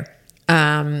there.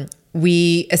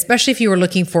 Especially if you were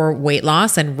looking for weight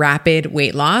loss and rapid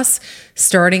weight loss,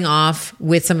 starting off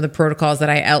with some of the protocols that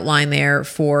I outlined there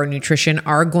for nutrition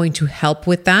are going to help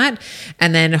with that.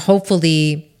 And then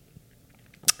hopefully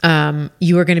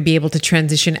you are going to be able to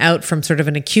transition out from sort of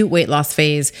an acute weight loss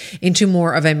phase into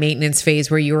more of a maintenance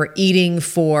phase where you are eating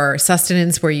for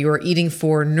sustenance, where you are eating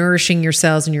for nourishing your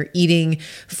cells, and you're eating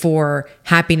for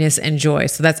happiness and joy.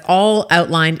 So that's all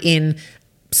outlined in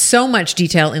so much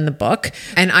detail in the book.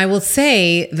 And I will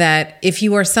say that if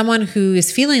you are someone who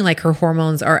is feeling like her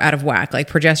hormones are out of whack, like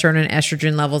progesterone and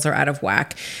estrogen levels are out of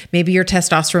whack, maybe your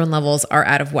testosterone levels are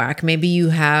out of whack, maybe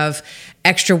you have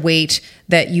extra weight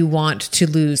that you want to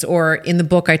lose, or in the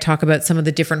book, I talk about some of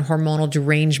the different hormonal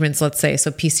derangements, let's say,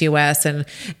 so PCOS and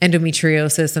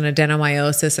endometriosis and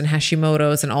adenomyosis and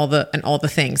Hashimoto's and all the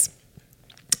things.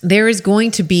 There is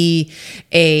going to be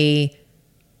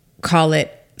call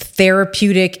it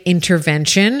therapeutic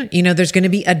intervention. There's going to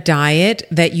be a diet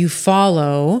that you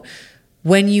follow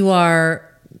when you are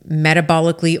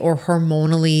metabolically or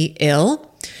hormonally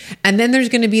ill. And then there's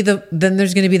going to be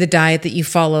the diet that you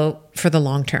follow for the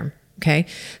long term. Okay.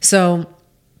 So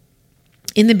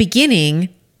in the beginning,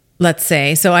 let's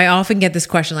say, so I often get this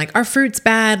question, like, are fruits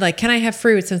bad? Like, can I have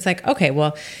fruits? And it's like, okay,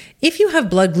 well, if you have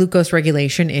blood glucose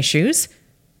regulation issues,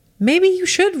 maybe you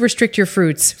should restrict your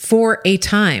fruits for a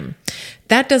time.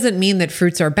 That doesn't mean that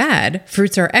fruits are bad.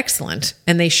 Fruits are excellent,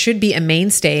 and they should be a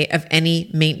mainstay of any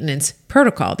maintenance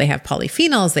protocol. They have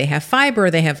polyphenols, they have fiber,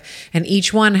 and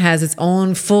each one has its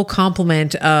own full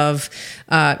complement of,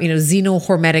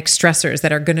 xenohormetic stressors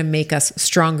that are going to make us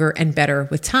stronger and better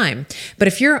with time. But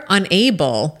if you're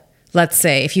unable, let's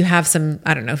say if you have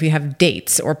if you have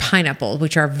dates or pineapple,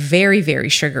 which are very, very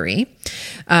sugary.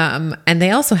 And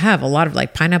they also have a lot of,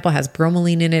 like, pineapple has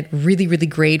bromelain in it, really, really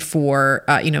great for,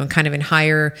 kind of in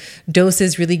higher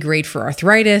doses, really great for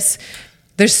arthritis.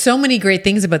 There's so many great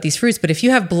things about these fruits, but if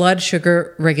you have blood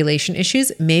sugar regulation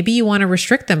issues, maybe you want to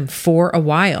restrict them for a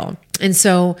while. And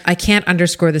so I can't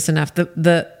underscore this enough.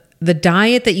 The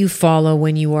diet that you follow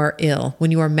when you are ill,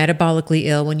 when you are metabolically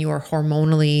ill, when you are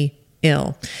hormonally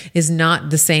ill is not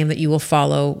the same that you will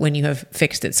follow when you have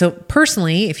fixed it. So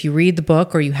personally, if you read the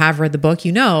book or you have read the book,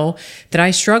 you know that I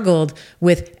struggled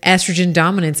with estrogen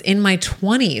dominance in my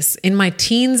 20s, in my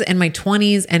teens and my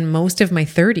 20s and most of my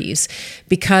 30s,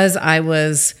 because I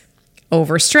was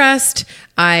overstressed.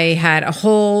 I had a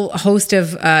whole host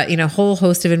of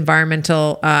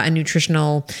environmental and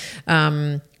nutritional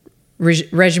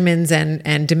regimens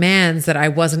and demands that I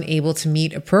wasn't able to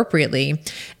meet appropriately.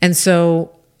 And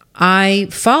so I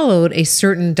followed a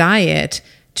certain diet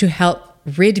to help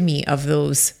rid me of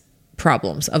those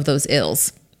problems, of those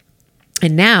ills.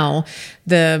 And now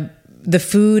the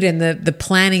food and the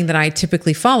planning that I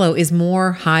typically follow is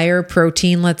more higher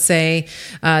protein, let's say,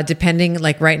 depending,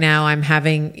 like right now I'm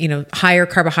having, higher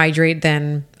carbohydrate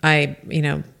than I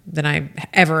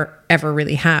ever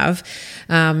really have.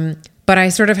 But I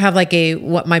sort of have like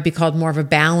what might be called more of a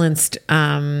balanced,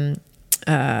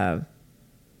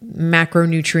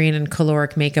 macronutrient and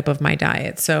caloric makeup of my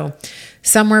diet. So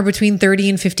somewhere between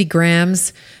 30 and 50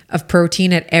 grams of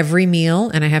protein at every meal.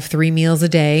 And I have 3 meals a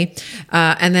day.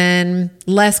 And then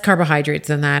less carbohydrates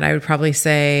than that. I would probably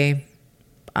say,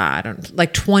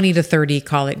 like 20 to 30,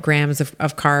 call it, grams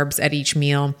of carbs at each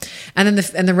meal. And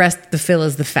then the rest, the fill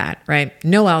is the fat, right?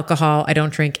 No alcohol. I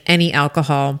don't drink any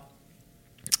alcohol.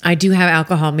 I do have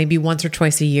alcohol maybe once or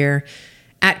twice a year.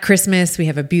 at Christmas, we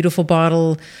have a beautiful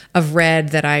bottle of red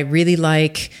that I really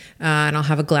like, and I'll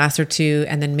have a glass or two,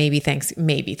 and then maybe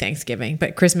Thanksgiving.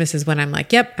 But Christmas is when I'm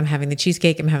like, yep, I'm having the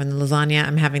cheesecake, I'm having the lasagna,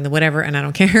 I'm having the whatever, and I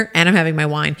don't care, and I'm having my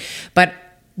wine. But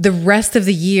the rest of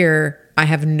the year, I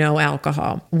have no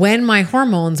alcohol. When my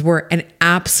hormones were an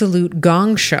absolute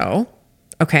gong show,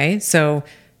 okay, so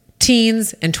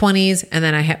teens and 20s, and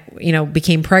then I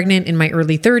became pregnant in my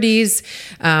early 30s,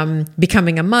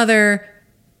 becoming a mother,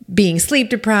 being sleep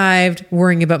deprived,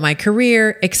 worrying about my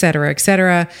career, et cetera, et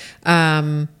cetera.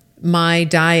 My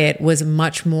diet was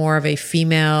much more of a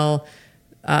female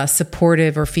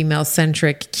supportive or female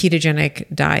centric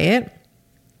ketogenic diet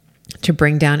to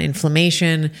bring down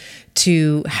inflammation,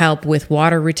 to help with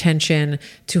water retention,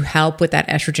 to help with that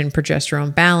estrogen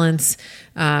progesterone balance.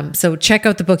 So check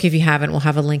out the book if you haven't. We'll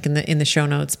have a link in the show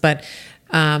notes. But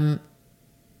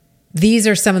these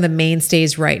are some of the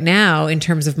mainstays right now in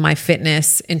terms of my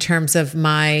fitness, in terms of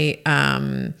my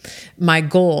my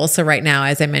goals. So right now,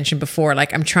 as I mentioned before,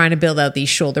 like I'm trying to build out these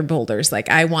shoulder boulders. Like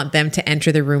I want them to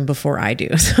enter the room before I do.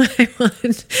 So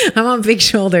I want big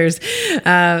shoulders.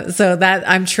 So that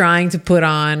I'm trying to put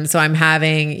on. So I'm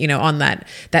having, on that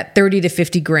 30 to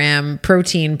 50 gram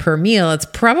protein per meal. It's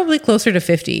probably closer to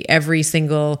 50 every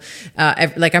single,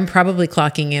 like I'm probably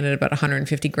clocking in at about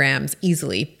 150 grams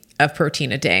easily of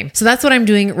protein a day. So that's what I'm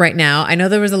doing right now. I know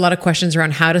there was a lot of questions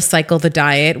around how to cycle the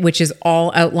diet, which is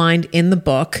all outlined in the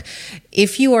book.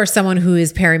 If you are someone who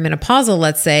is perimenopausal,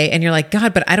 let's say, and you're like,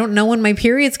 God, but I don't know when my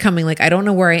period's coming. Like, I don't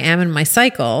know where I am in my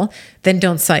cycle, then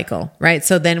don't cycle, right?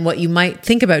 So then what you might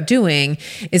think about doing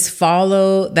is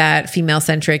follow that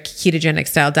female-centric ketogenic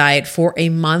style diet for a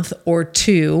month or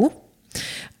 2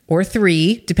 or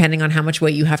 3, depending on how much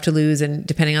weight you have to lose and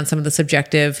depending on some of the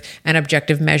subjective and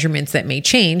objective measurements that may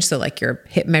change. So like your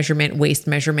hip measurement, waist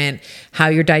measurement, how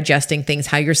you're digesting things,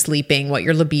 how you're sleeping, what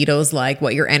your libido's like,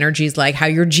 what your energy's like, how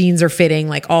your genes are fitting,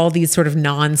 like all these sort of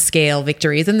non-scale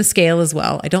victories, and the scale as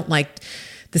well. I don't like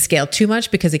the scale too much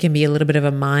because it can be a little bit of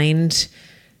a mind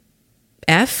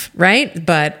F, right?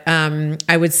 But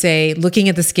I would say looking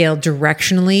at the scale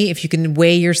directionally, if you can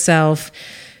weigh yourself,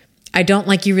 I don't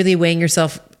like you really weighing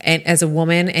yourself as a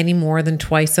woman any more than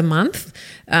twice a month.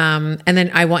 And then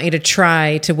I want you to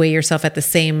try to weigh yourself at the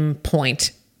same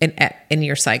point in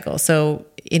your cycle. So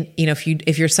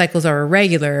if your cycles are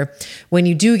irregular, when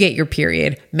you do get your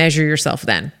period, measure yourself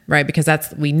then, right? Because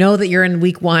we know that you're in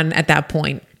week 1 at that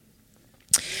point.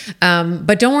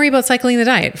 But don't worry about cycling the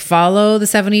diet. Follow the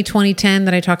 70-20-10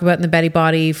 that I talk about in the Betty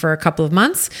Body for a couple of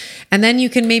months. And then you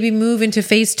can maybe move into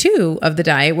phase 2 of the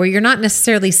diet where you're not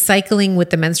necessarily cycling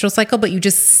with the menstrual cycle, but you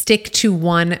just stick to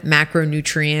one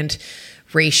macronutrient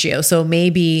ratio. So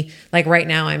maybe like right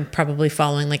now, I'm probably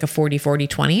following like a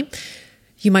 40-40-20.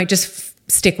 You might just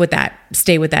stick with that,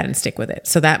 stay with that and stick with it.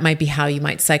 So that might be how you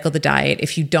might cycle the diet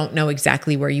if you don't know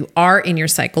exactly where you are in your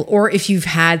cycle, or if you've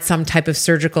had some type of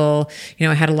surgical,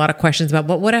 I had a lot of questions about,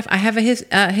 but what if I have a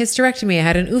hysterectomy, I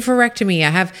had an oophorectomy, I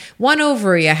have one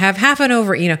ovary, I have half an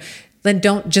ovary, then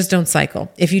don't cycle.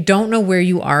 If you don't know where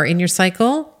you are in your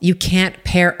cycle, you can't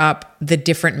pair up the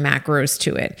different macros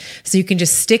to it. So you can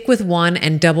just stick with one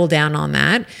and double down on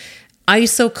that.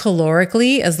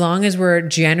 Isocalorically, as long as we're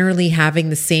generally having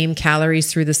the same calories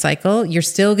through the cycle, you're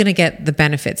still going to get the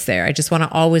benefits there. I just want to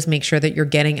always make sure that you're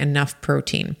getting enough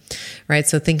protein, right?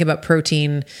 So think about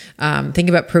protein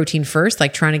first,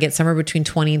 like trying to get somewhere between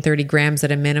 20 and 30 grams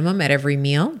at a minimum at every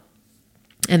meal.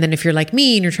 And then if you're like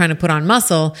me and you're trying to put on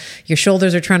muscle, your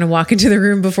shoulders are trying to walk into the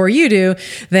room before you do,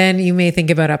 then you may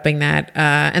think about upping that.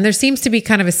 And there seems to be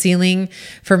kind of a ceiling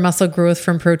for muscle growth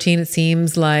from protein. It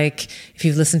seems like if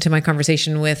you've listened to my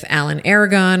conversation with Alan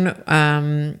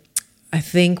Aragon, I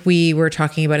think we were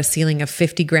talking about a ceiling of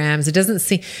 50 grams. It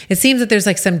seems that there's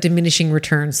like some diminishing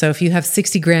return. So if you have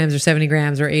 60 grams or 70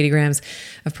 grams or 80 grams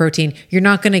of protein, you're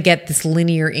not going to get this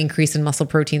linear increase in muscle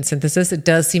protein synthesis. It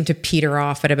does seem to peter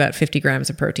off at about 50 grams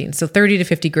of protein. So 30 to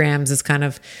 50 grams is kind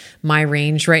of my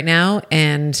range right now.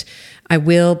 And I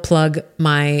will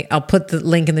I'll put the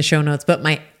link in the show notes, but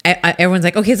everyone's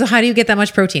like, okay, so how do you get that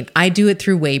much protein? I do it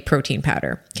through whey protein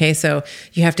powder. Okay. So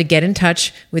you have to get in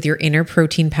touch with your inner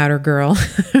protein powder girl.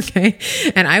 Okay.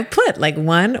 And I put like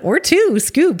 1 or 2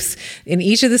 scoops in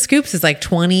each of the scoops is like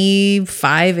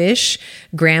 25-ish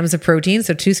grams of protein.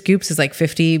 So 2 scoops is like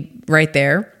 50 right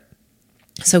there.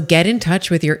 So get in touch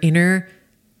with your inner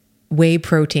whey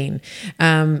protein.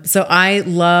 So I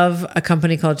love a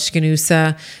company called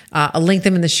Shkanusa. I'll link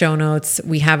them in the show notes.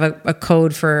 We have a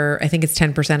code for, I think it's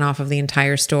 10% off of the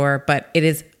entire store, but it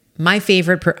is my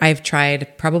favorite. I've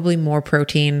tried probably more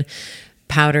protein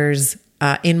powders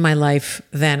in my life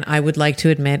than I would like to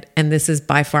admit. And this is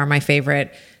by far my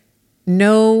favorite.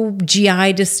 no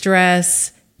GI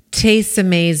distress, tastes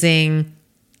amazing.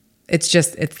 It's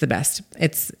the best.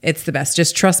 It's the best.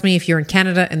 Just trust me if you're in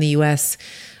Canada and the US.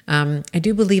 I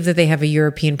do believe that they have a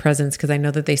European presence because I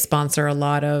know that they sponsor a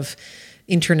lot of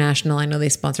international. I know they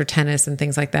sponsor tennis and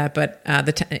things like that, but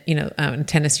in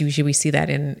tennis, usually we see that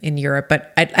in Europe,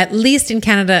 but at least in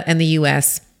Canada and the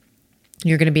US,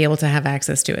 you're going to be able to have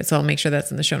access to it. So I'll make sure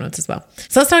that's in the show notes as well.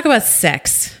 So let's talk about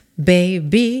sex,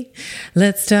 baby.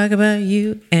 Let's talk about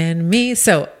you and me.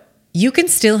 So you can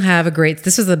still have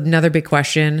this was another big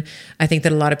question I think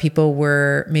that a lot of people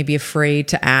were maybe afraid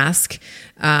to ask.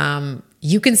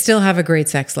 You can still have a great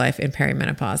sex life in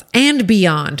perimenopause and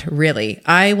beyond, really.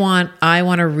 I want to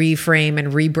reframe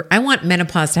and I want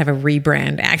menopause to have a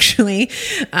rebrand, actually.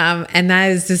 And that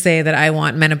is to say that I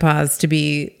want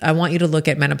you to look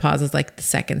at menopause as like the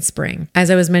second spring.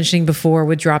 As I was mentioning before,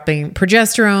 with dropping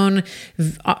progesterone,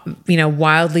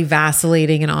 wildly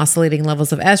vacillating and oscillating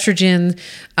levels of estrogen,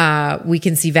 we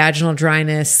can see vaginal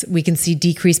dryness, we can see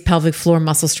decreased pelvic floor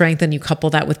muscle strength, and you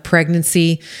couple that with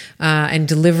pregnancy and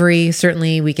delivery. Certainly,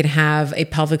 we can have a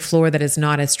pelvic floor that is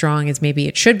not as strong as maybe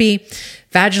it should be.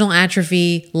 Vaginal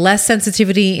atrophy, less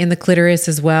sensitivity in the clitoris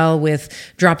as well, with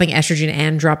dropping estrogen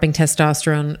and dropping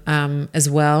testosterone as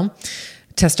well.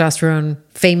 Testosterone,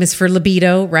 famous for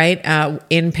libido, right?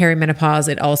 In perimenopause,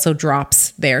 it also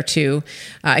drops there too.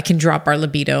 It can drop our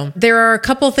libido. There are a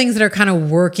couple of things that are kind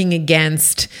of working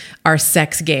against our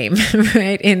sex game,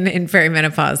 right? In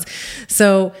perimenopause.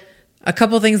 So a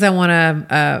couple of things I want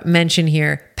to mention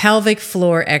here. Pelvic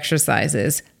floor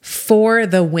exercises for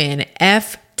the win.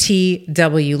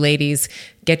 FTW, ladies.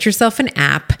 Get yourself an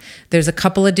app. There's a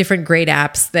couple of different great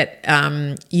apps that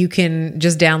you can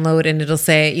just download, and it'll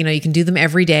say, you can do them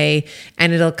every day,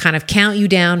 and it'll kind of count you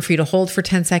down for you to hold for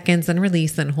 10 seconds, then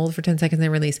release, then hold for 10 seconds,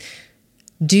 then release.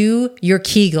 Do your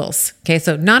Kegels. Okay.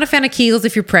 So not a fan of Kegels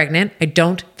if you're pregnant. I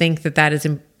don't think that is,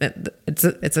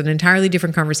 it's an entirely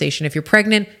different conversation. If you're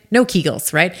pregnant, no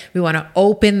Kegels, right? We want to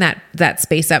open that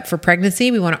space up for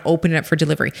pregnancy. We want to open it up for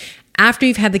delivery. After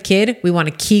you've had the kid, we want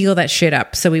to Kegel that shit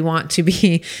up. So we want to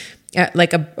be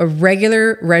like a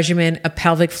regular regimen of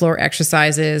pelvic floor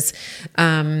exercises.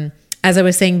 As I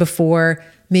was saying before,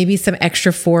 maybe some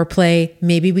extra foreplay.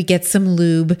 Maybe we get some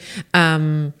lube.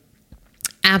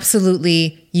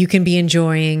 Absolutely, you can be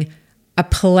enjoying a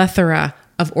plethora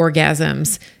of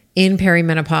orgasms in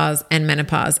perimenopause and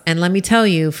menopause. And let me tell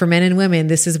you, for men and women,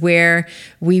 this is where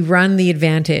we run the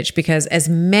advantage, because as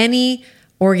many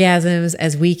orgasms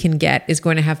as we can get is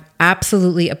going to have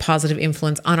absolutely a positive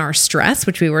influence on our stress,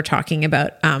 which we were talking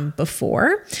about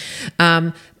before.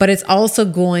 But it's also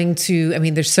going to,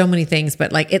 there's so many things,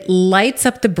 but like it lights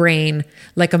up the brain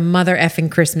like a mother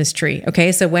effing Christmas tree.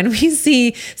 Okay. So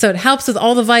it helps with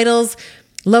all the vitals,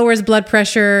 lowers blood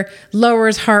pressure,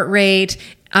 lowers heart rate,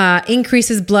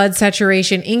 increases blood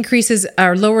saturation, increases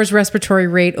or lowers respiratory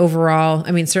rate overall.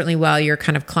 Certainly while you're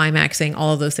kind of climaxing,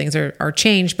 all of those things are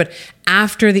changed, but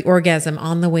after the orgasm,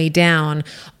 on the way down,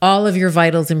 all of your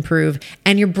vitals improve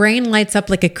and your brain lights up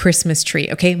like a Christmas tree.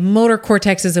 Okay. Motor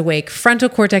cortex is awake. Frontal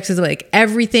cortex is awake.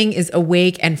 Everything is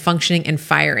awake and functioning and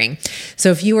firing. So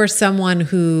if you are someone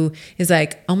who is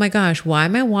like, oh my gosh, why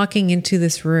am I walking into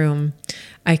this room?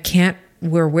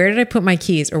 Where did I put my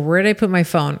keys, or where did I put my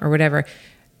phone, or whatever?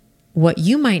 What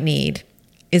you might need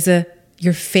is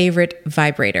your favorite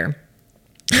vibrator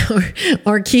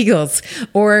or Kegels,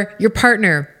 or your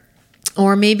partner,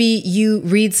 or maybe you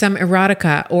read some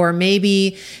erotica, or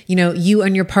maybe, you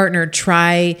and your partner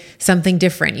try something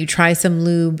different. You try some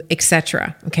lube,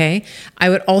 etc. Okay. I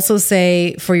would also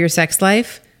say for your sex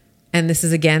life, and this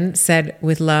is again said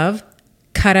with love,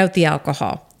 cut out the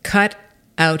alcohol. Cut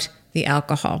out the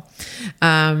alcohol.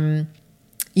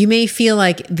 You may feel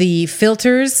like the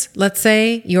filters, let's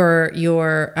say, your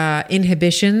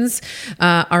inhibitions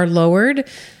are lowered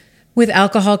with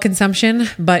alcohol consumption,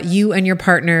 but you and your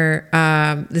partner,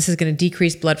 this is going to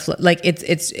decrease blood flow. Like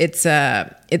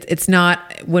it's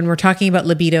not, when we're talking about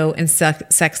libido and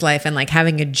sex life and like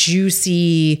having a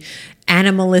juicy,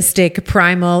 animalistic,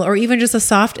 primal, or even just a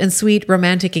soft and sweet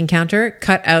romantic encounter,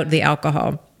 cut out the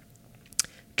alcohol.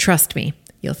 Trust me,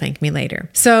 you'll thank me later.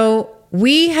 So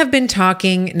we have been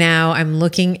talking now. I'm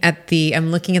looking at the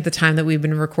time that we've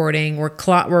been recording.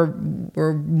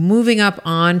 We're moving up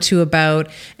on to about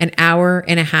an hour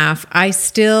and a half. I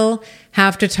still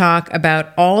have to talk about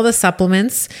all the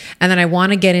supplements, and then I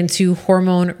want to get into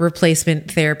hormone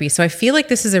replacement therapy. So I feel like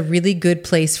this is a really good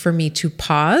place for me to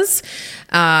pause.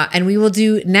 And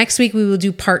next week, we will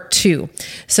do part 2.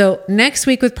 So next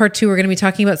week with part 2, we're going to be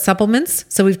talking about supplements.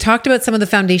 So we've talked about some of the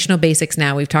foundational basics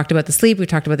now. We've talked about the sleep. We've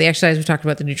talked about the exercise. We've talked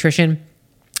about the nutrition.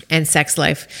 and sex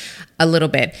life a little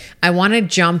bit. I want to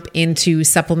jump into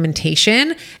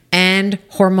supplementation and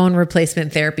hormone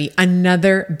replacement therapy.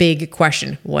 Another big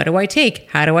question. What do I take?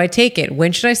 How do I take it?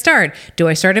 When should I start? Do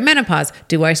I start in menopause?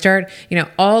 Do I start,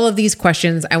 all of these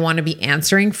questions I want to be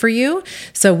answering for you.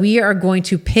 So we are going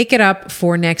to pick it up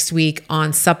for next week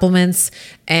on supplements,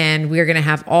 and we're going to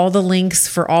have all the links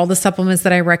for all the supplements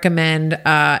that I recommend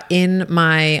I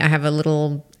have a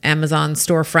little Amazon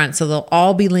storefront. So they'll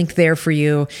all be linked there for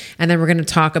you. And then we're going to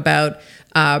talk about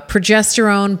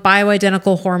progesterone,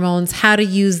 bioidentical hormones, how to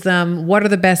use them, what are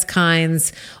the best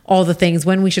kinds, all the things,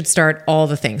 when we should start, all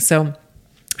the things. So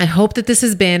I hope that this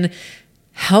has been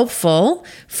helpful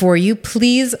for you.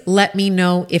 Please let me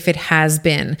know if it has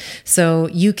been. So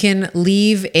you can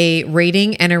leave a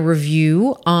rating and a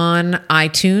review on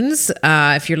iTunes.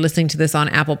 If you're listening to this on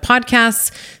Apple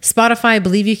Podcasts, Spotify, I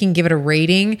believe you can give it a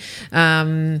rating.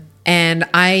 And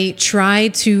I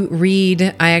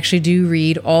actually do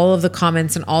read all of the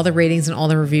comments and all the ratings and all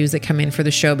the reviews that come in for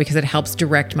the show because it helps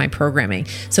direct my programming.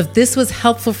 So if this was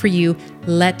helpful for you,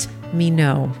 let me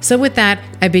know. So with that,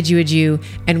 I bid you adieu,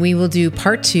 and we will do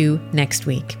part 2 next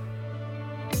week.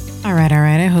 All right.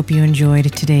 I hope you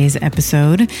enjoyed today's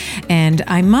episode. And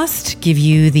I must give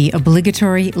you the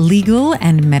obligatory legal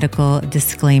and medical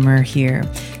disclaimer here.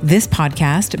 This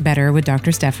podcast, Better with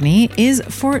Dr. Stephanie, is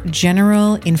for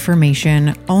general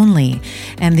information only.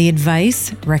 And the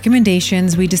advice,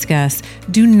 recommendations we discuss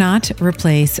do not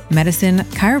replace medicine,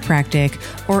 chiropractic,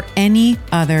 or any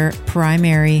other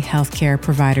primary healthcare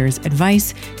provider's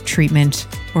advice, treatment,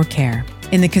 or care.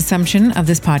 In the consumption of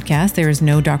this podcast, there is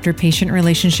no doctor-patient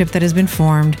relationship that has been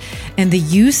formed, and the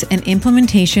use and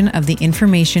implementation of the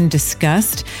information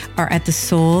discussed are at the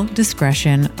sole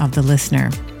discretion of the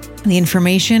listener. The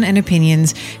information and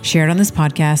opinions shared on this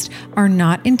podcast are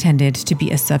not intended to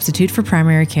be a substitute for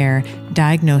primary care,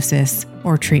 diagnosis,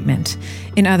 or treatment.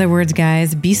 In other words,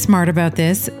 guys, be smart about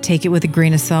this. Take it with a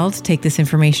grain of salt. Take this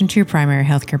information to your primary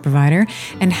healthcare provider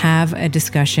and have a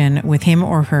discussion with him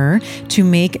or her to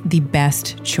make the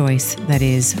best choice that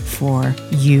is for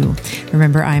you.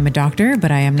 Remember, I am a doctor,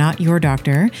 but I am not your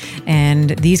doctor.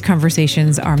 And these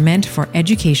conversations are meant for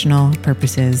educational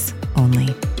purposes only.